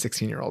 15 and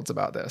 16-year-olds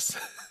about this.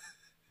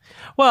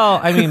 Well,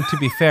 I mean, to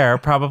be fair,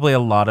 probably a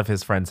lot of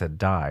his friends had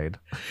died.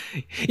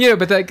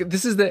 But like,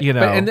 this is the, You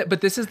know. but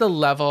this is the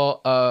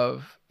level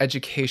of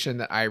education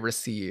that I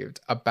received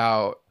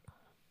about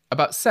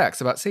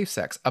sex, about safe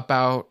sex,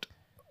 about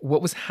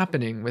what was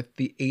happening with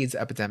the AIDS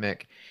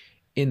epidemic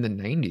in the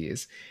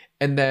 90s.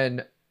 And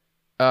then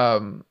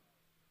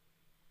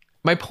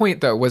my point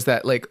though was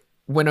that, like,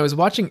 when I was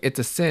watching It's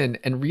a Sin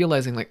and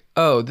realizing like,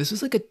 oh, this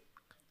was like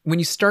when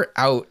you start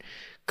out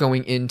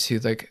going into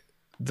like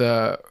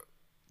the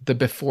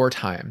before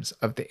times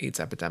of the AIDS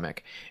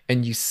epidemic,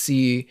 and you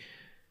see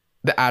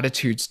the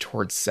attitudes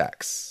towards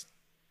sex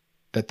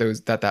that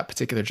that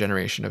particular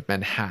generation of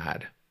men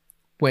had,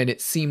 when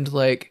it seemed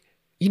like,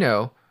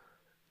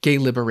 gay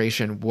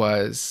liberation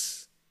was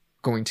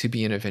going to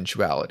be an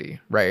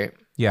eventuality, right?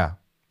 Yeah.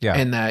 Yeah.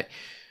 And that,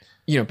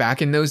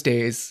 back in those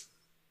days,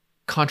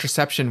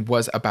 contraception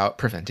was about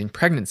preventing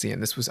pregnancy.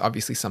 And this was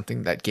obviously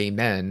something that gay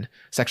men,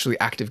 sexually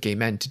active gay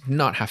men, did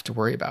not have to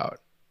worry about.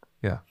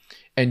 Yeah.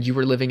 And you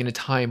were living in a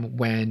time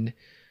when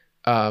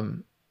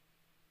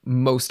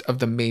most of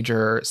the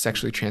major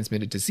sexually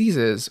transmitted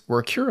diseases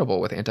were curable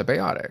with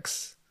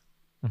antibiotics,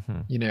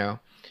 Mm-hmm.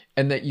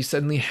 And that you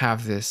suddenly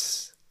have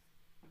this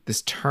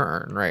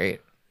turn,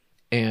 right?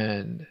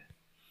 And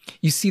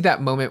you see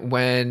that moment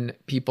when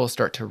people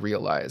start to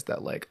realize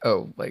that, like,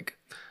 oh, like,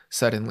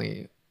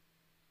 suddenly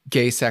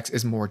gay sex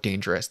is more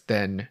dangerous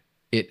than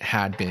it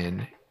had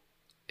been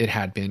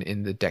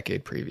in the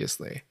decade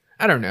previously.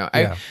 I don't know.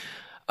 Yeah.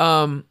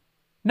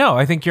 No,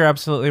 I think you're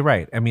absolutely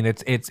right. I mean,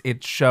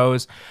 it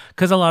shows,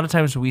 because a lot of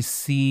times we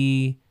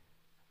see,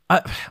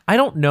 I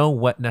don't know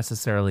what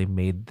necessarily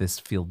made this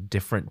feel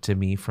different to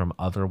me from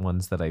other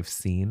ones that I've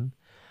seen.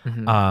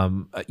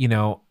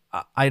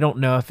 I don't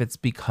know if it's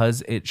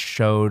because it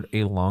showed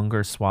a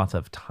longer swath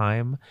of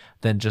time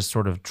than just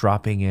sort of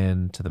dropping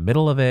into the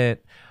middle of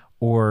it,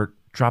 or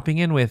dropping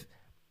in with,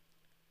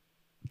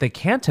 they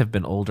can't have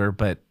been older,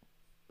 but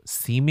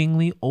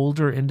seemingly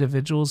older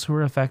individuals who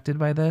were affected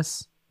by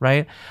this.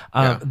 Right.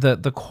 Yeah.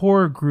 The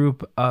core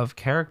group of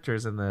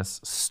characters in this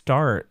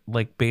start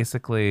like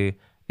basically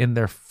in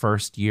their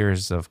first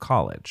years of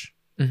college.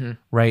 Mm-hmm.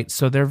 Right.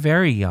 So they're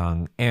very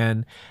young,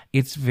 and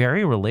it's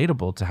very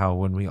relatable to how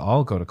when we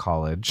all go to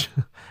college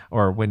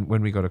or when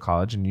we go to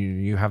college and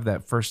you have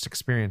that first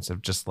experience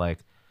of just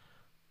like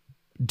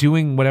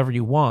doing whatever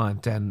you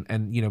want and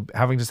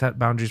having to set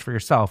boundaries for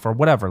yourself or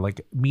whatever, like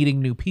meeting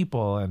new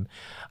people and,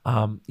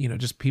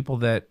 just people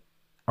that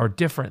are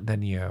different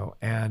than you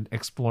and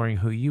exploring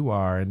who you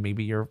are and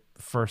maybe your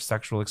first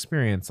sexual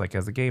experience, like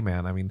as a gay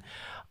man. I mean,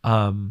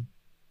 and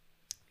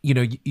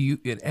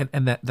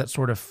that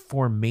sort of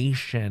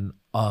formation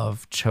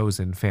of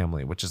chosen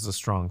family, which is a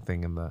strong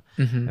thing in the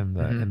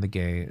in the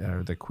gay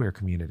or the queer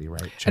community,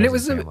 right? Chosen And it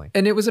was family.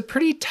 and it was a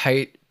pretty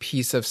tight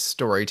piece of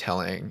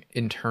storytelling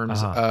in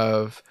terms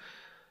of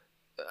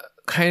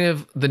kind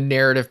of the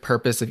narrative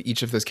purpose of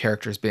each of those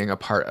characters being a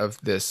part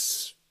of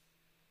this,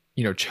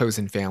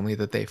 chosen family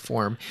that they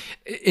form.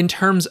 In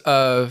terms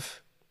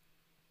of,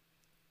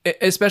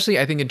 especially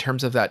I think in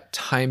terms of that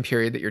time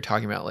period that you're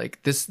talking about,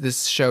 like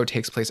this show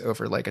takes place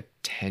over like a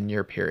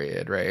 10-year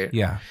period, right?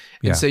 Yeah.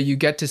 And so you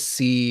get to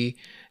see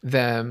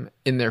them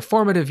in their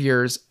formative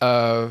years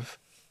of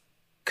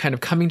kind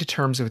of coming to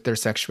terms with their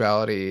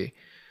sexuality,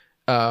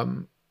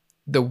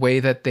 the way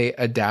that they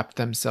adapt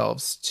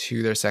themselves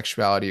to their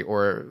sexuality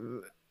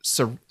or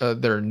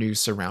their new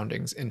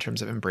surroundings in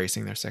terms of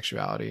embracing their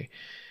sexuality.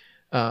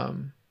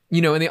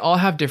 You know, and they all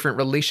have different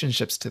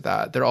relationships to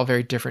that. They're all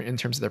very different in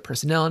terms of their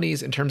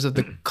personalities, in terms of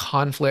the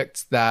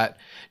conflicts that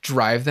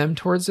drive them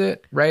towards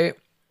it, right?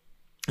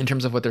 In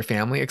terms of what their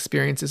family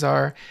experiences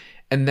are.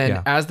 And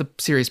then as the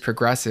series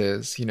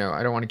progresses, you know,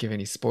 I don't want to give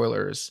any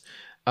spoilers,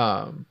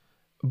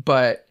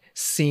 but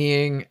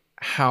seeing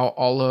how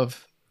all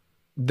of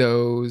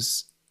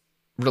those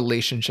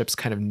relationships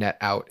kind of net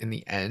out in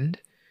the end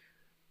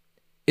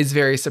is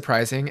very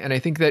surprising. And I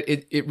think that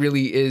it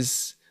really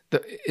is,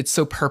 it's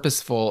so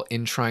purposeful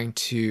in trying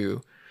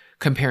to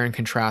compare and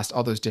contrast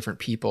all those different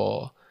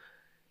people,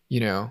 you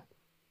know,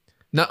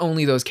 not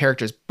only those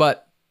characters,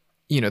 but,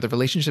 you know, the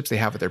relationships they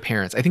have with their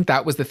parents. I think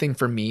that was the thing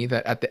for me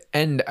that at the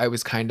end I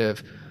was kind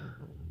of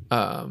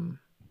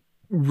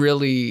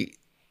really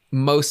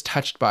most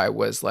touched by,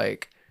 was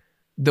like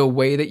the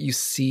way that you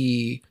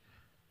see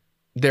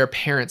their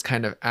parents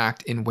kind of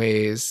act in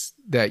ways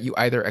that you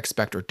either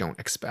expect or don't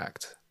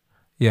expect.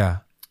 Yeah.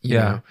 You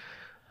know?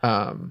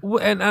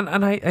 And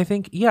I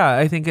think,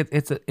 I think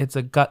it's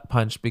a gut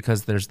punch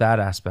because there's that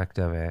aspect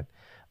of it.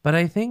 But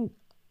I think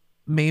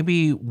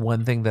maybe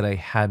one thing that I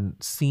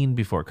hadn't seen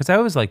before, because I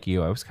was like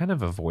you, I was kind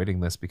of avoiding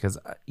this because,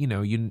 you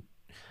know, you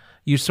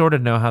sort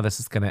of know how this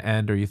is going to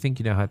end, or you think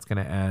you know how it's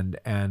going to end.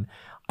 And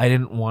I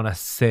didn't want to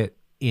sit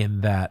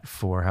in that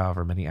for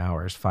however many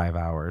hours, 5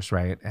 hours,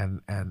 right?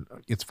 And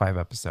it's 5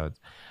 episodes.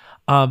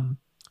 But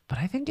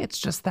I think it's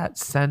just that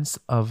sense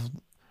of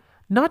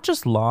not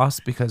just loss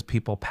because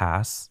people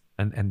pass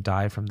and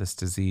die from this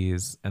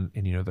disease and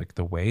you know, like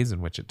the ways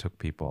in which it took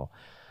people.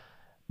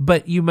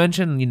 But you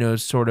mentioned, you know,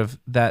 sort of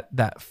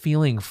that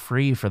feeling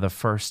free for the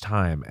first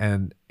time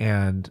and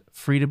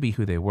free to be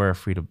who they were,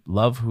 free to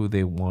love who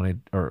they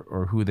wanted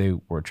or who they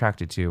were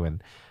attracted to,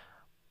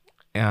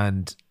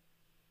 and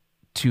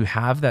to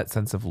have that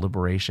sense of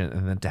liberation,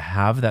 and then to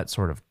have that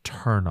sort of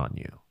turn on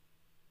you.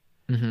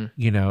 Mm-hmm.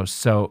 You know,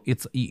 so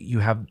you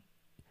have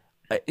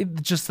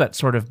just that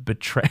sort of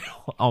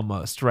betrayal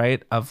almost,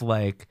 right? Of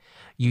like,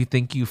 you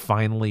think you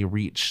finally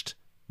reached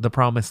the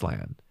promised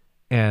land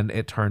and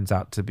it turns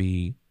out to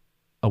be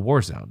a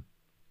war zone,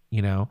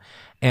 you know,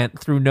 and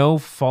through no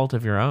fault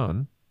of your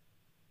own,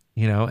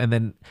 you know. And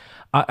then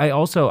I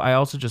also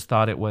just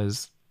thought it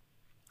was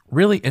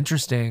really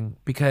interesting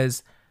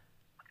because,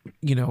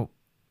 you know,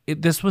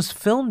 this was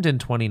filmed in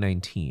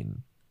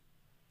 2019.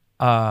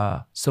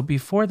 So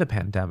before the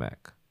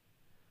pandemic.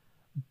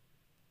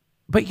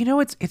 But, you know,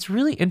 it's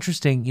really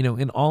interesting, you know,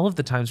 in all of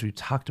the times we've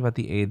talked about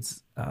the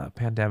AIDS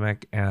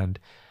pandemic and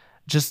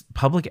just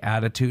public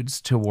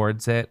attitudes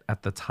towards it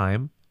at the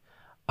time.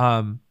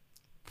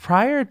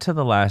 Prior to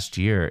the last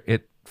year,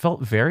 it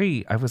felt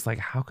I was like,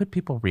 how could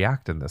people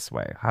react in this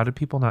way? How did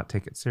people not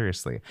take it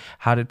seriously?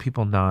 How did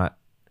people not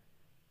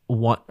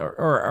want,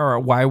 or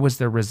why was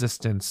there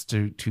resistance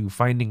to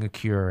finding a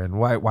cure? And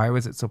why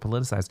was it so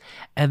politicized?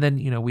 And then,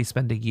 you know, we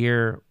spend a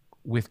year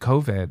with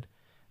COVID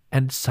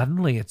and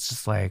suddenly it's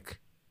just like,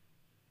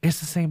 it's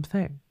the same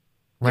thing,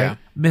 right? Yeah.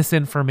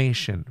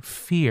 Misinformation,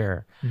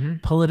 fear,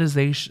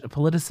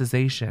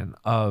 politicization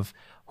of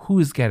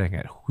who's getting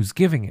it, who's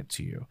giving it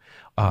to you.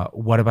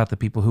 What about the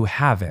people who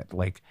have it?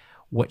 Like,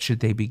 what should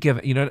they be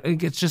given? You know,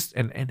 it's just,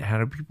 and how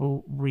do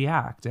people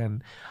react?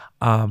 And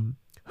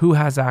who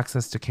has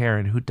access to care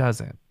and who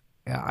doesn't?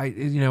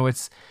 You know,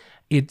 it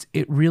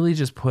really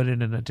just put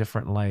it in a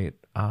different light.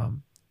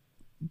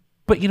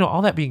 But, you know,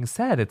 all that being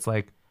said, it's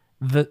like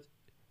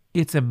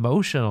it's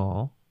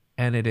emotional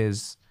and it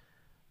is,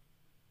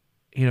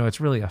 you know,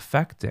 it's really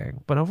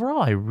affecting. But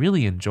overall, I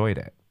really enjoyed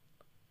it.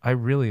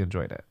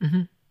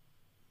 Mm-hmm.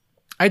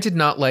 I did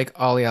not like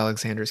Ollie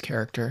Alexander's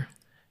character.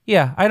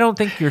 Yeah, I don't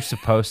think you're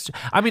supposed to.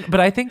 I mean, but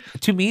I think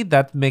to me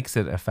that makes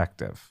it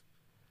effective.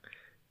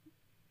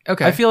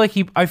 Okay. I feel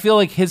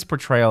like his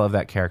portrayal of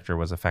that character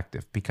was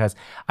effective because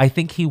I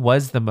think he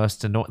was the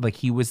most annoying. Like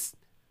he was,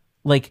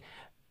 like,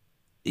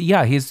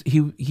 yeah, he's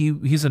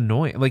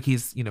annoying. Like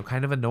he's, you know,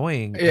 kind of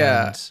annoying.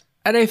 Yeah.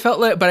 And I felt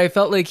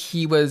like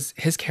his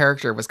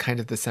character was kind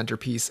of the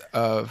centerpiece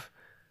or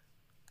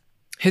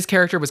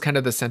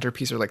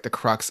like the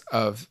crux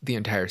of the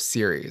entire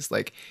series.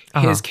 Like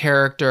his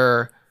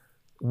character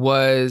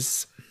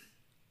was,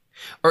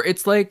 or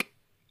it's like,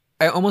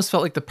 I almost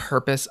felt like the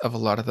purpose of a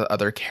lot of the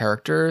other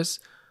characters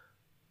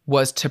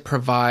was to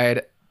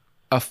provide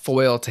a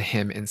foil to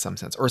him in some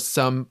sense, or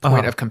some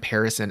point of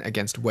comparison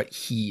against what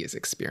he is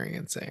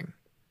experiencing.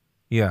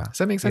 Yeah. Does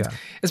that make sense? Yeah.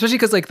 Especially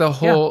because like the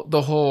whole,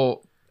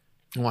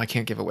 well, I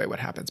can't give away what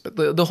happens, but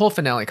the whole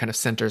finale kind of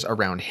centers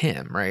around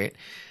him, right?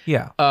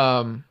 Yeah.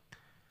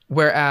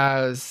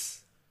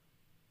 Whereas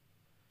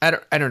I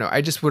don't know.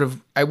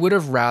 I would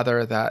have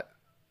rather that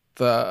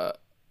the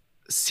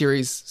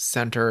series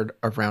centered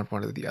around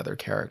one of the other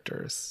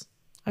characters.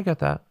 I get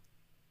that.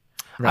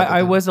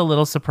 I was a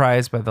little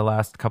surprised by the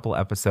last couple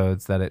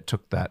episodes that it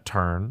took that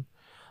turn,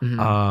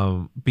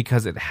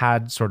 because it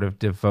had sort of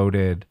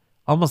devoted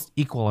almost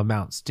equal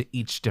amounts to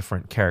each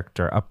different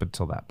character up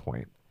until that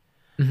point.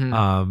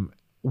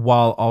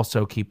 while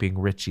also keeping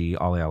Richie,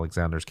 Ollie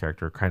Alexander's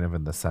character, kind of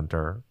in the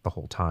center the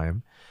whole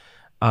time.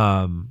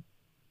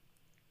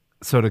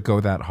 So to go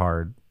that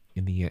hard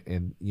in the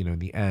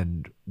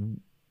end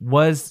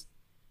was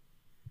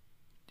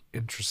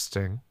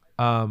interesting.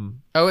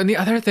 And the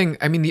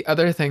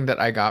other thing that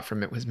I got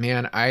from it was,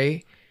 man,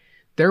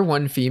 their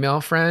one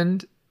female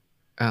friend,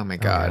 oh my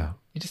God, yeah.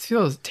 it just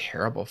feels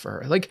terrible for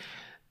her. Like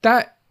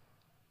that,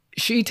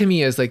 she to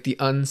me is like the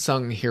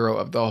unsung hero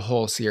of the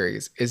whole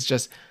series, is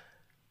just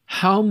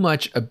how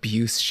much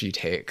abuse she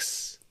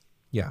takes.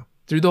 Yeah.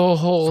 Through the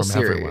whole From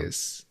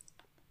series.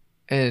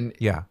 Everyone. And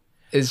yeah,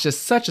 is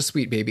just such a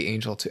sweet baby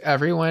angel to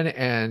everyone,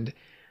 and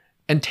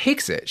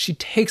takes it. She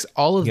takes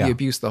all of the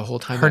abuse the whole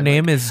time. Her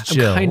name is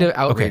Jill. I'm kind of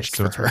outraged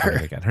for her.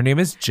 Again. Her name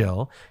is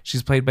Jill.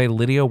 She's played by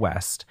Lydia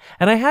West.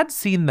 And I had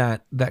seen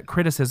that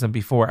criticism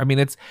before. I mean,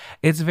 it's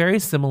very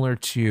similar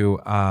to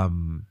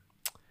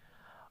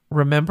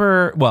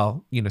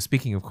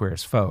speaking of Queer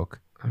as Folk,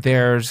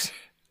 there's,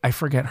 I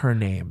forget her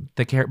name.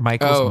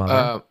 Michael's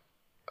mother.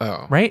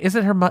 Right? Is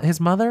it his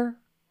mother?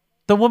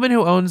 The woman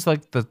who owns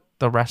like the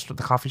restaurant,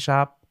 the coffee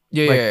shop?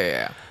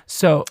 Yeah.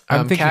 So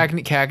I'm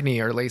thinking Cagney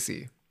or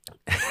Lacey.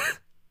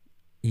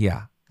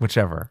 Yeah,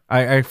 whichever.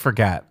 I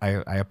forget.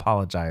 I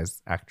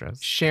apologize, actress.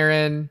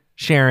 Sharon.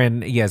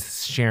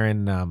 Yes,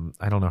 Sharon.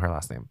 I don't know her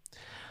last name.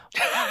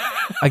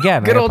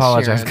 Again, Good I old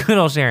apologize. Sharon. Good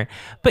old Sharon.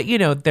 But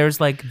there's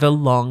like the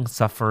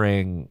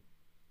long-suffering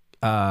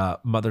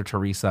Mother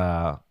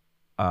Teresa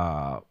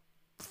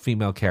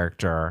female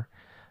character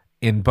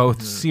in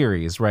both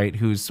series, right?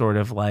 Who's sort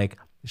of like,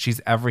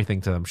 she's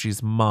everything to them.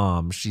 She's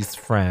mom, she's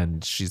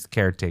friend, she's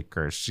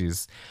caretaker,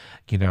 she's,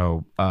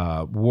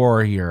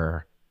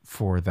 warrior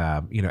for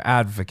them,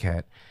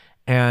 advocate.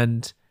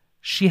 And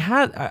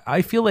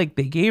I feel like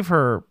they gave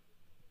her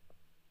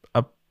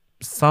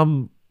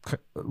some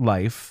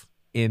life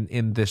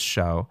in this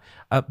show,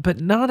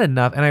 but not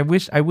enough. And I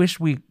wish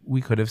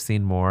we could have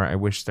seen more. I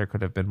wish there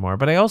could have been more.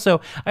 But I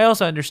also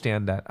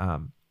understand that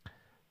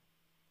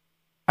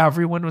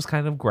everyone was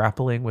kind of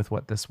grappling with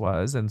what this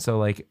was, and so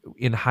like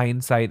in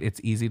hindsight, it's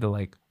easy to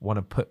like want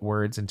to put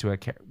words and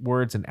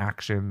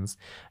actions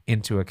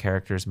into a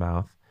character's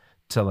mouth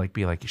to like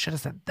be like, you should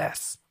have said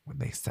this when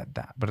they said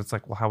that. But it's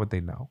like, well, how would they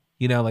know?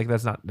 Like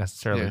that's not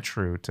necessarily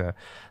true to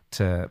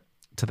the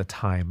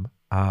time.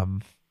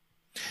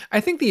 I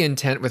think the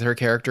intent with her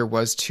character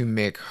was to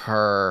make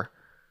her,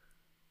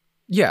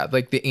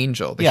 like the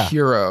angel, the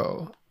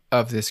hero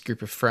of this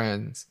group of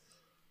friends.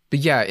 But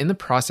yeah, in the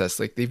process,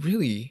 like they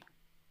really.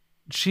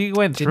 She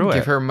went through it.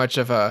 Give her much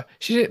of a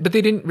but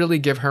they didn't really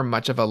give her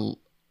much of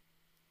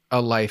a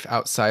life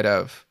outside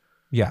of.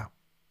 Yeah.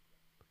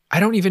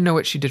 I don't even know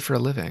what she did for a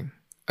living.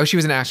 Oh, she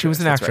was an actress. She was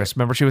an actress. Right.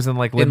 Remember, she was in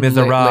like Les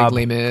Miserables.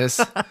 Les Mis.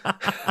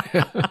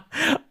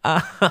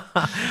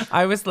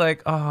 I was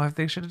like, oh, if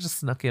they should have just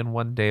snuck in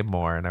one day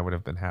more, and I would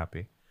have been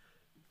happy.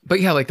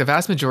 But yeah, like the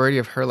vast majority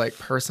of her like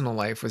personal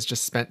life was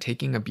just spent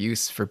taking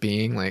abuse for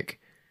being like,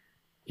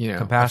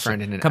 a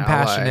friend and an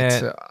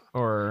compassionate, ally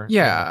or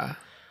yeah.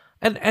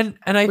 And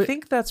I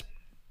think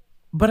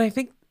I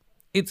think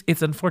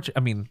it's unfortunate. I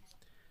mean,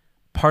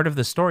 part of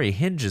the story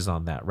hinges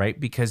on that, right?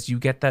 Because you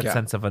get that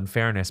sense of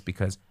unfairness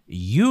because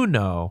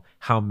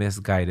how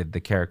misguided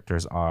the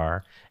characters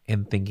are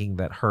in thinking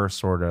that her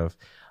sort of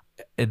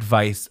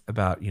advice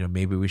about,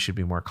 maybe we should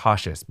be more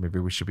cautious, maybe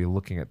we should be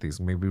looking at these,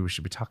 maybe we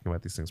should be talking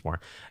about these things more.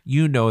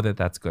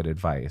 That's good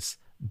advice.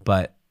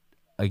 But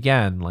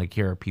again, like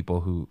here are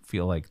people who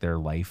feel like their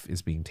life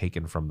is being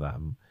taken from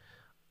them.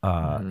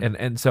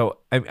 And so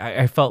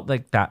I felt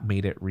like that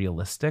made it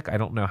realistic. I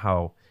don't know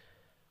how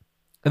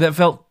that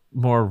felt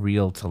more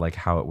real to like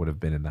how it would have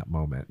been in that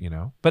moment,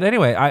 But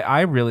anyway,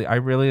 I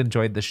really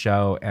enjoyed the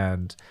show,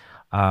 and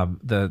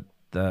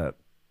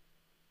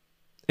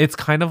it's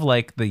kind of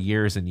like the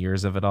years and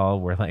years of it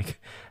all, where like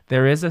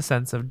there is a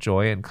sense of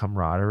joy and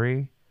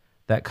camaraderie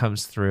that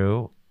comes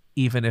through,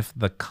 even if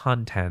the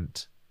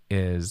content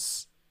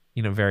is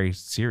very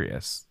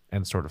serious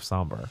and sort of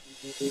somber.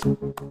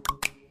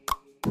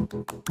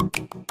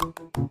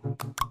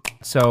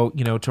 So,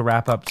 to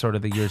wrap up sort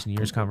of the years and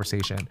years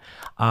conversation,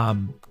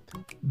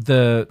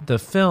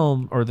 the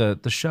film or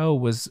the show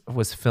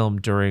was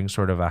filmed during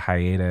sort of a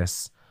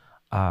hiatus,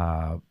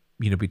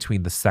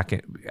 between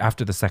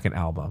after the second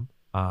album.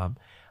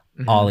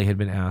 Ollie had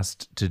been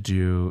asked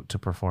to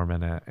perform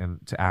in it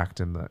and to act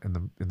in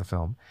the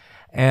film,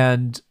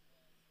 and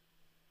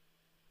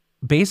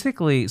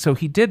basically, so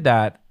he did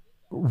that,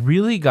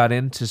 really got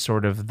into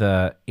sort of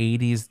the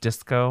 80s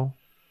disco.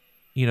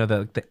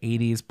 The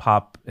 80s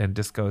pop and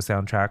disco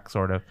soundtrack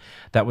sort of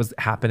that was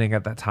happening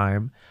at that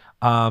time.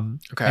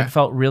 And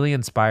felt really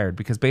inspired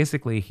because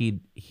basically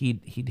he'd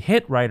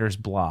hit writer's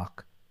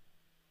block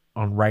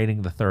on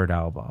writing the third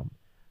album,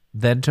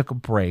 then took a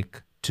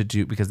break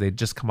because they'd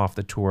just come off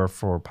the tour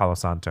for Palo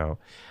Santo,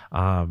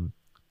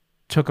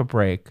 took a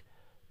break,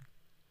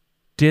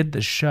 did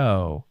the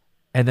show,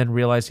 and then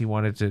realized he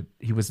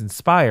was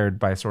inspired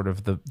by sort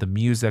of the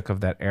music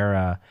of that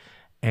era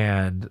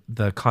and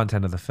the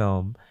content of the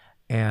film,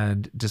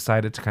 and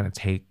decided to kind of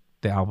take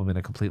the album in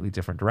a completely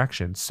different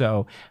direction.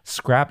 So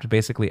scrapped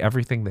basically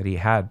everything that he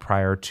had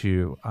prior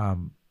to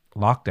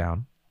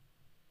lockdown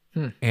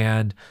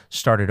and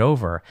started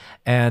over.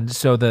 And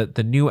so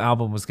the new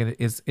album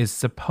is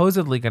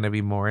supposedly gonna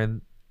be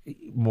more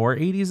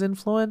 80s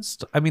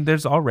influenced. I mean,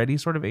 there's already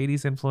sort of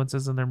 80s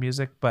influences in their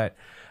music, but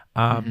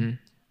I'm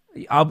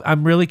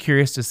really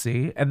curious to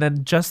see. And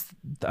then just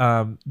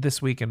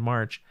this week in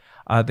March,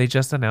 they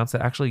just announced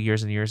that actually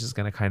Years and Years is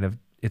going to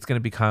it's going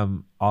to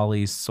become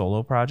Ollie's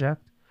solo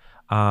project.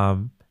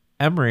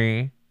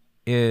 Emery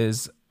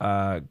is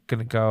going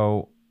to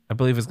go, I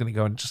believe is going to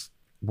go and just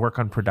work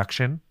on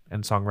production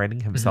and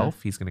songwriting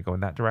himself. He's going to go in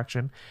that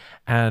direction.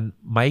 And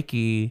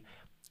Mikey,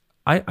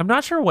 I'm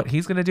not sure what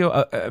he's going to do.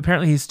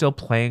 Apparently he's still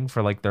playing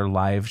for like their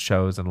live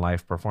shows and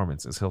live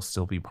performances. He'll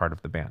still be part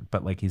of the band,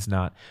 but like he's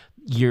not.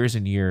 Years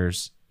and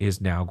Years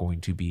is now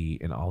going to be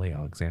an Ollie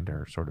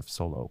Alexander sort of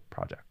solo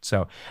project.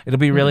 So it'll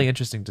be really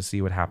interesting to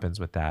see what happens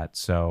with that.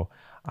 So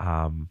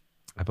I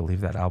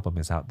believe that album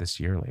is out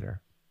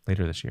later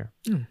this year.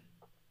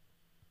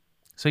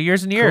 So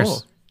Years and Years.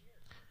 Cool.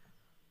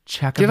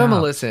 Give them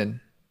a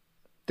listen.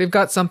 They've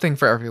got something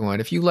for everyone.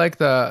 If you like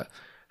the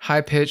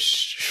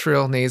high-pitched,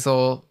 shrill,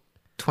 nasal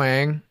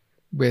twang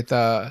with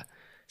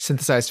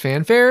synthesized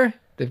fanfare,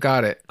 they've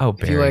got it. Oh,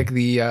 Barry. If you like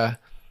the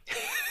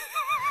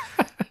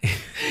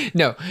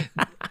no,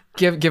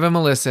 give them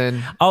a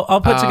listen.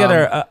 I'll put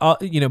together.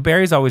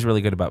 Barry's always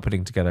really good about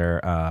putting together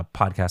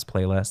podcast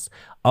playlists.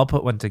 I'll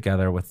put one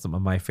together with some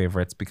of my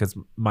favorites because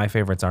my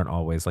favorites aren't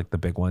always like the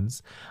big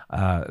ones,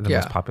 the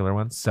most popular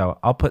ones. So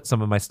I'll put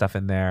some of my stuff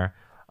in there.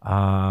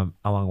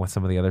 Along with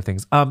some of the other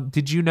things.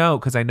 Did you know,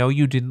 because I know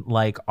you didn't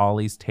like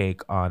Ollie's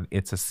take on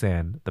It's a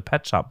Sin, the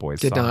Pet Shop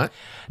Boys song. Did not.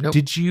 Nope.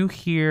 Did you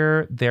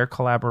hear their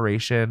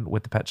collaboration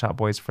with the Pet Shop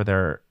Boys for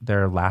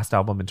their last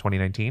album in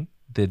 2019,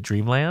 The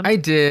Dreamland? I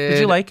did. Did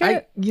you like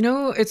it?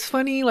 It's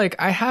funny, like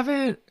I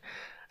haven't.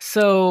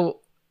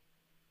 So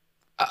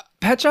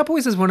Pet Shop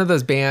Boys is one of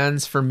those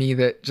bands for me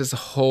that just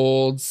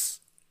holds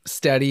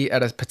steady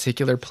at a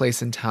particular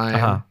place in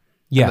time.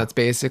 Yeah. And that's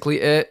basically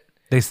it.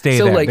 They stay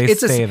there. Like, they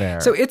stay there.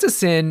 So It's a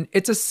Sin.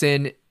 It's a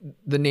Sin.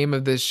 The name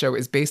of this show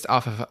is based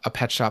off of a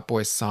Pet Shop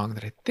Boys song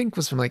that I think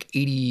was from like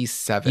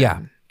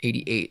 87,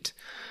 88,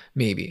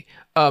 maybe.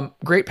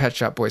 Great Pet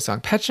Shop Boys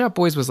song. Pet Shop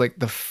Boys was like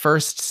the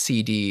first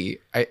CD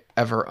I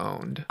ever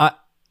owned.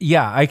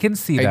 Yeah, I can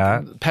see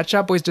that. Pet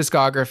Shop Boys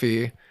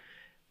discography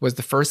was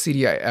the first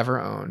CD I ever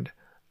owned.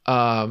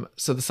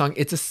 So the song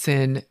It's a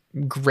Sin,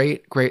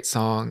 great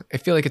song. I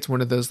feel like it's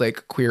one of those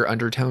like queer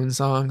undertone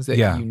songs that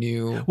you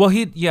knew. Well,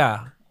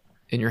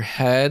 in your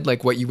head,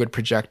 like what you would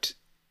project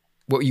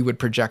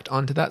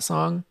onto that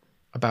song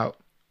about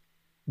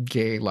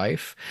gay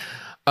life.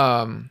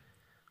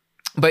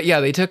 But yeah,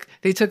 they took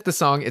the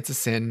song It's a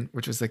Sin,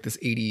 which was like this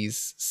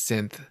 80s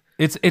synth.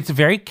 It's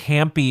very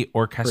campy,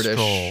 orchestral,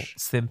 British.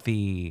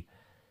 synthy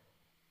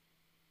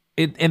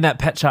in that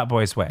Pet Shop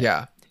Boys way.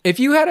 Yeah. If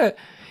you had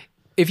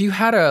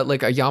a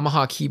like a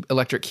Yamaha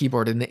electric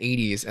keyboard in the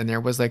 80s and there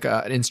was like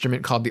an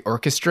instrument called the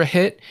orchestra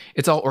hit,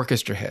 it's all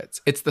orchestra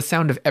hits. It's the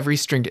sound of every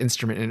stringed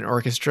instrument in an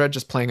orchestra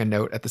just playing a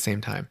note at the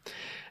same time.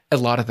 A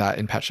lot of that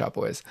in Pet Shop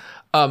Boys.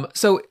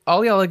 So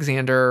Ollie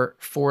Alexander,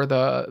 for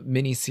the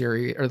mini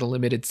series or the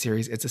limited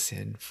series It's a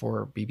Sin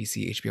for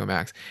BBC HBO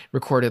Max,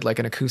 recorded like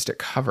an acoustic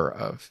cover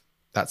of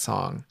that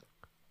song,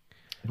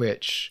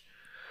 which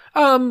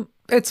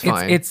it's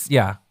fine. It's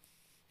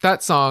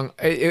that song,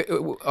 it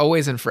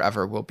always and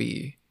forever will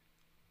be,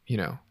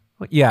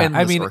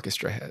 endless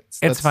orchestra hits.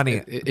 It's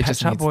funny. It Pet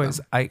just Shop needs Boys,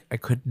 them. I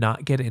could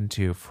not get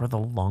into for the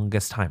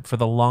longest time.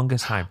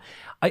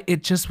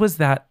 It just was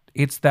that,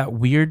 it's that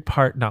weird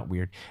part, not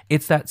weird.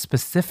 It's that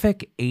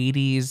specific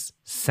 80s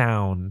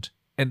sound,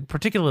 and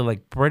particularly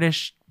like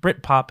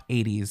Britpop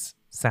 80s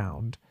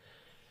sound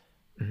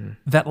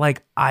that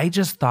like I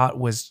just thought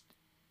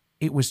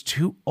it was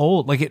too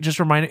old. Like it just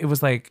reminded, it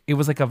was like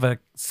of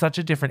such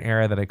a different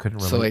era that I couldn't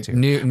relate to.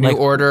 New like,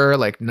 Order,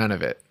 like none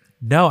of it.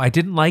 No, I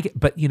didn't like it.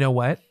 But you know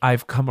what?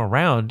 I've come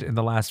around in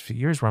the last few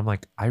years where I'm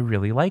like, I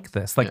really like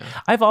this. Like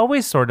I've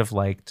always sort of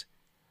liked,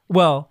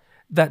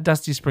 that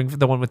Dusty Springfield,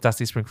 the one with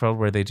Dusty Springfield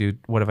where they do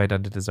What Have I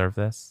Done to Deserve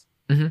This?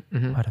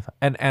 What have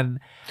I, and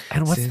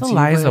what's Since the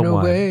Liza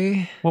one?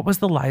 Away. What was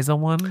the Liza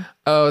one?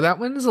 Oh, that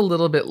one is a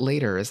little bit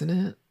later, isn't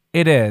it?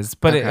 It is,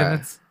 but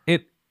Okay.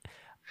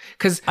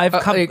 Because I've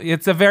come.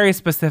 It's a very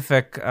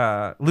specific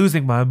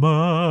losing my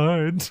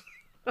mind.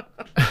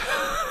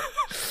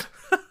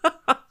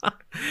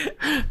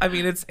 I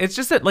mean, it's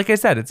just like I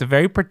said, it's a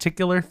very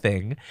particular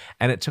thing,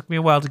 and it took me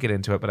a while to get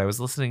into it. But I was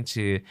listening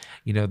to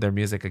their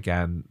music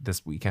again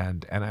this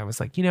weekend, and I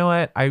was like, you know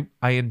what, I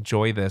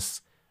enjoy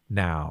this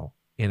now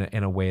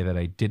in a way that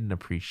I didn't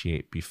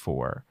appreciate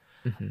before.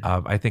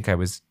 I think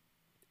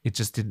it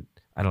just didn't.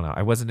 I don't know.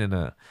 I wasn't in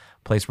a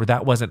place where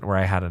that wasn't where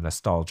I had a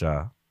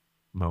nostalgia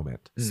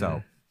moment.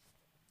 So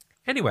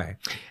anyway,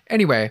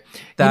 you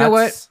know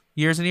what?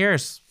 Years and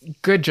Years.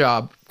 Good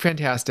job.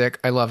 Fantastic.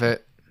 I love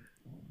it.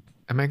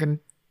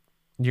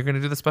 You're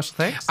gonna do the special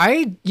thanks?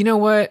 You know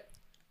what?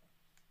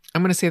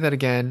 I'm gonna say that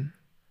again.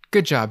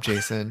 Good job,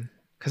 Jason.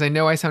 Because I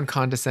know I sound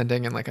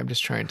condescending and like I'm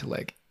just trying to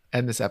like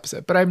end this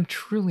episode, but I'm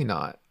truly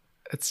not.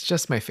 It's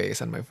just my face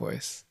and my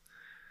voice.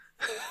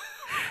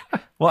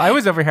 Well, I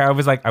was over here. I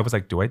was like,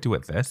 do I do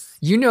it this?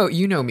 You know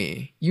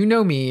me,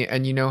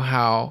 and you know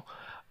how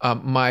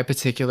my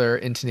particular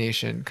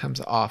intonation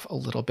comes off a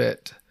little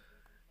bit,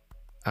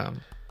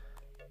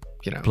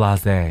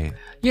 blasé.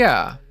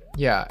 Yeah.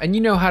 And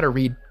you know how to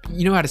read,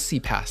 you know how to see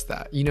past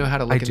that. You know how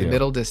to look in the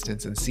middle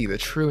distance and see the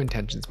true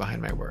intentions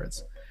behind my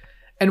words.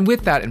 And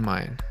with that in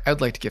mind, I would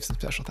like to give some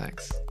special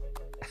thanks.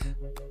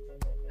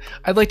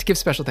 I'd like to give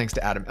special thanks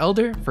to Adam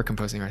Elder for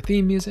composing our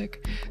theme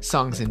music.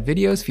 Songs and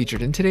videos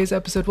featured in today's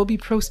episode will be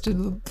posted.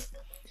 I'm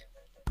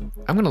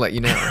going to let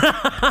you know.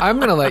 I'm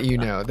going to let you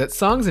know that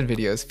songs and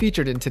videos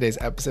featured in today's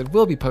episode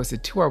will be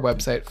posted to our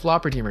website,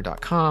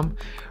 flopredeemer.com.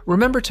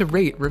 Remember to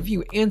rate,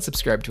 review, and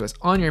subscribe to us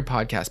on your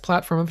podcast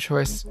platform of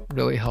choice.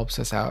 Really helps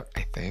us out,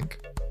 I think,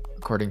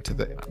 according to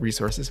the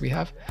resources we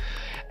have.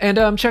 And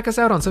check us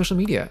out on social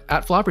media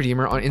at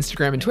FlopRedeemer on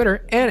Instagram and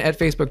Twitter, and at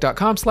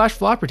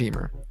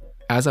facebook.com/FlopRedeemer.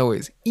 As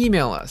always,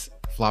 email us,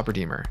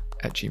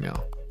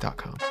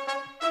 flopredeemer@gmail.com.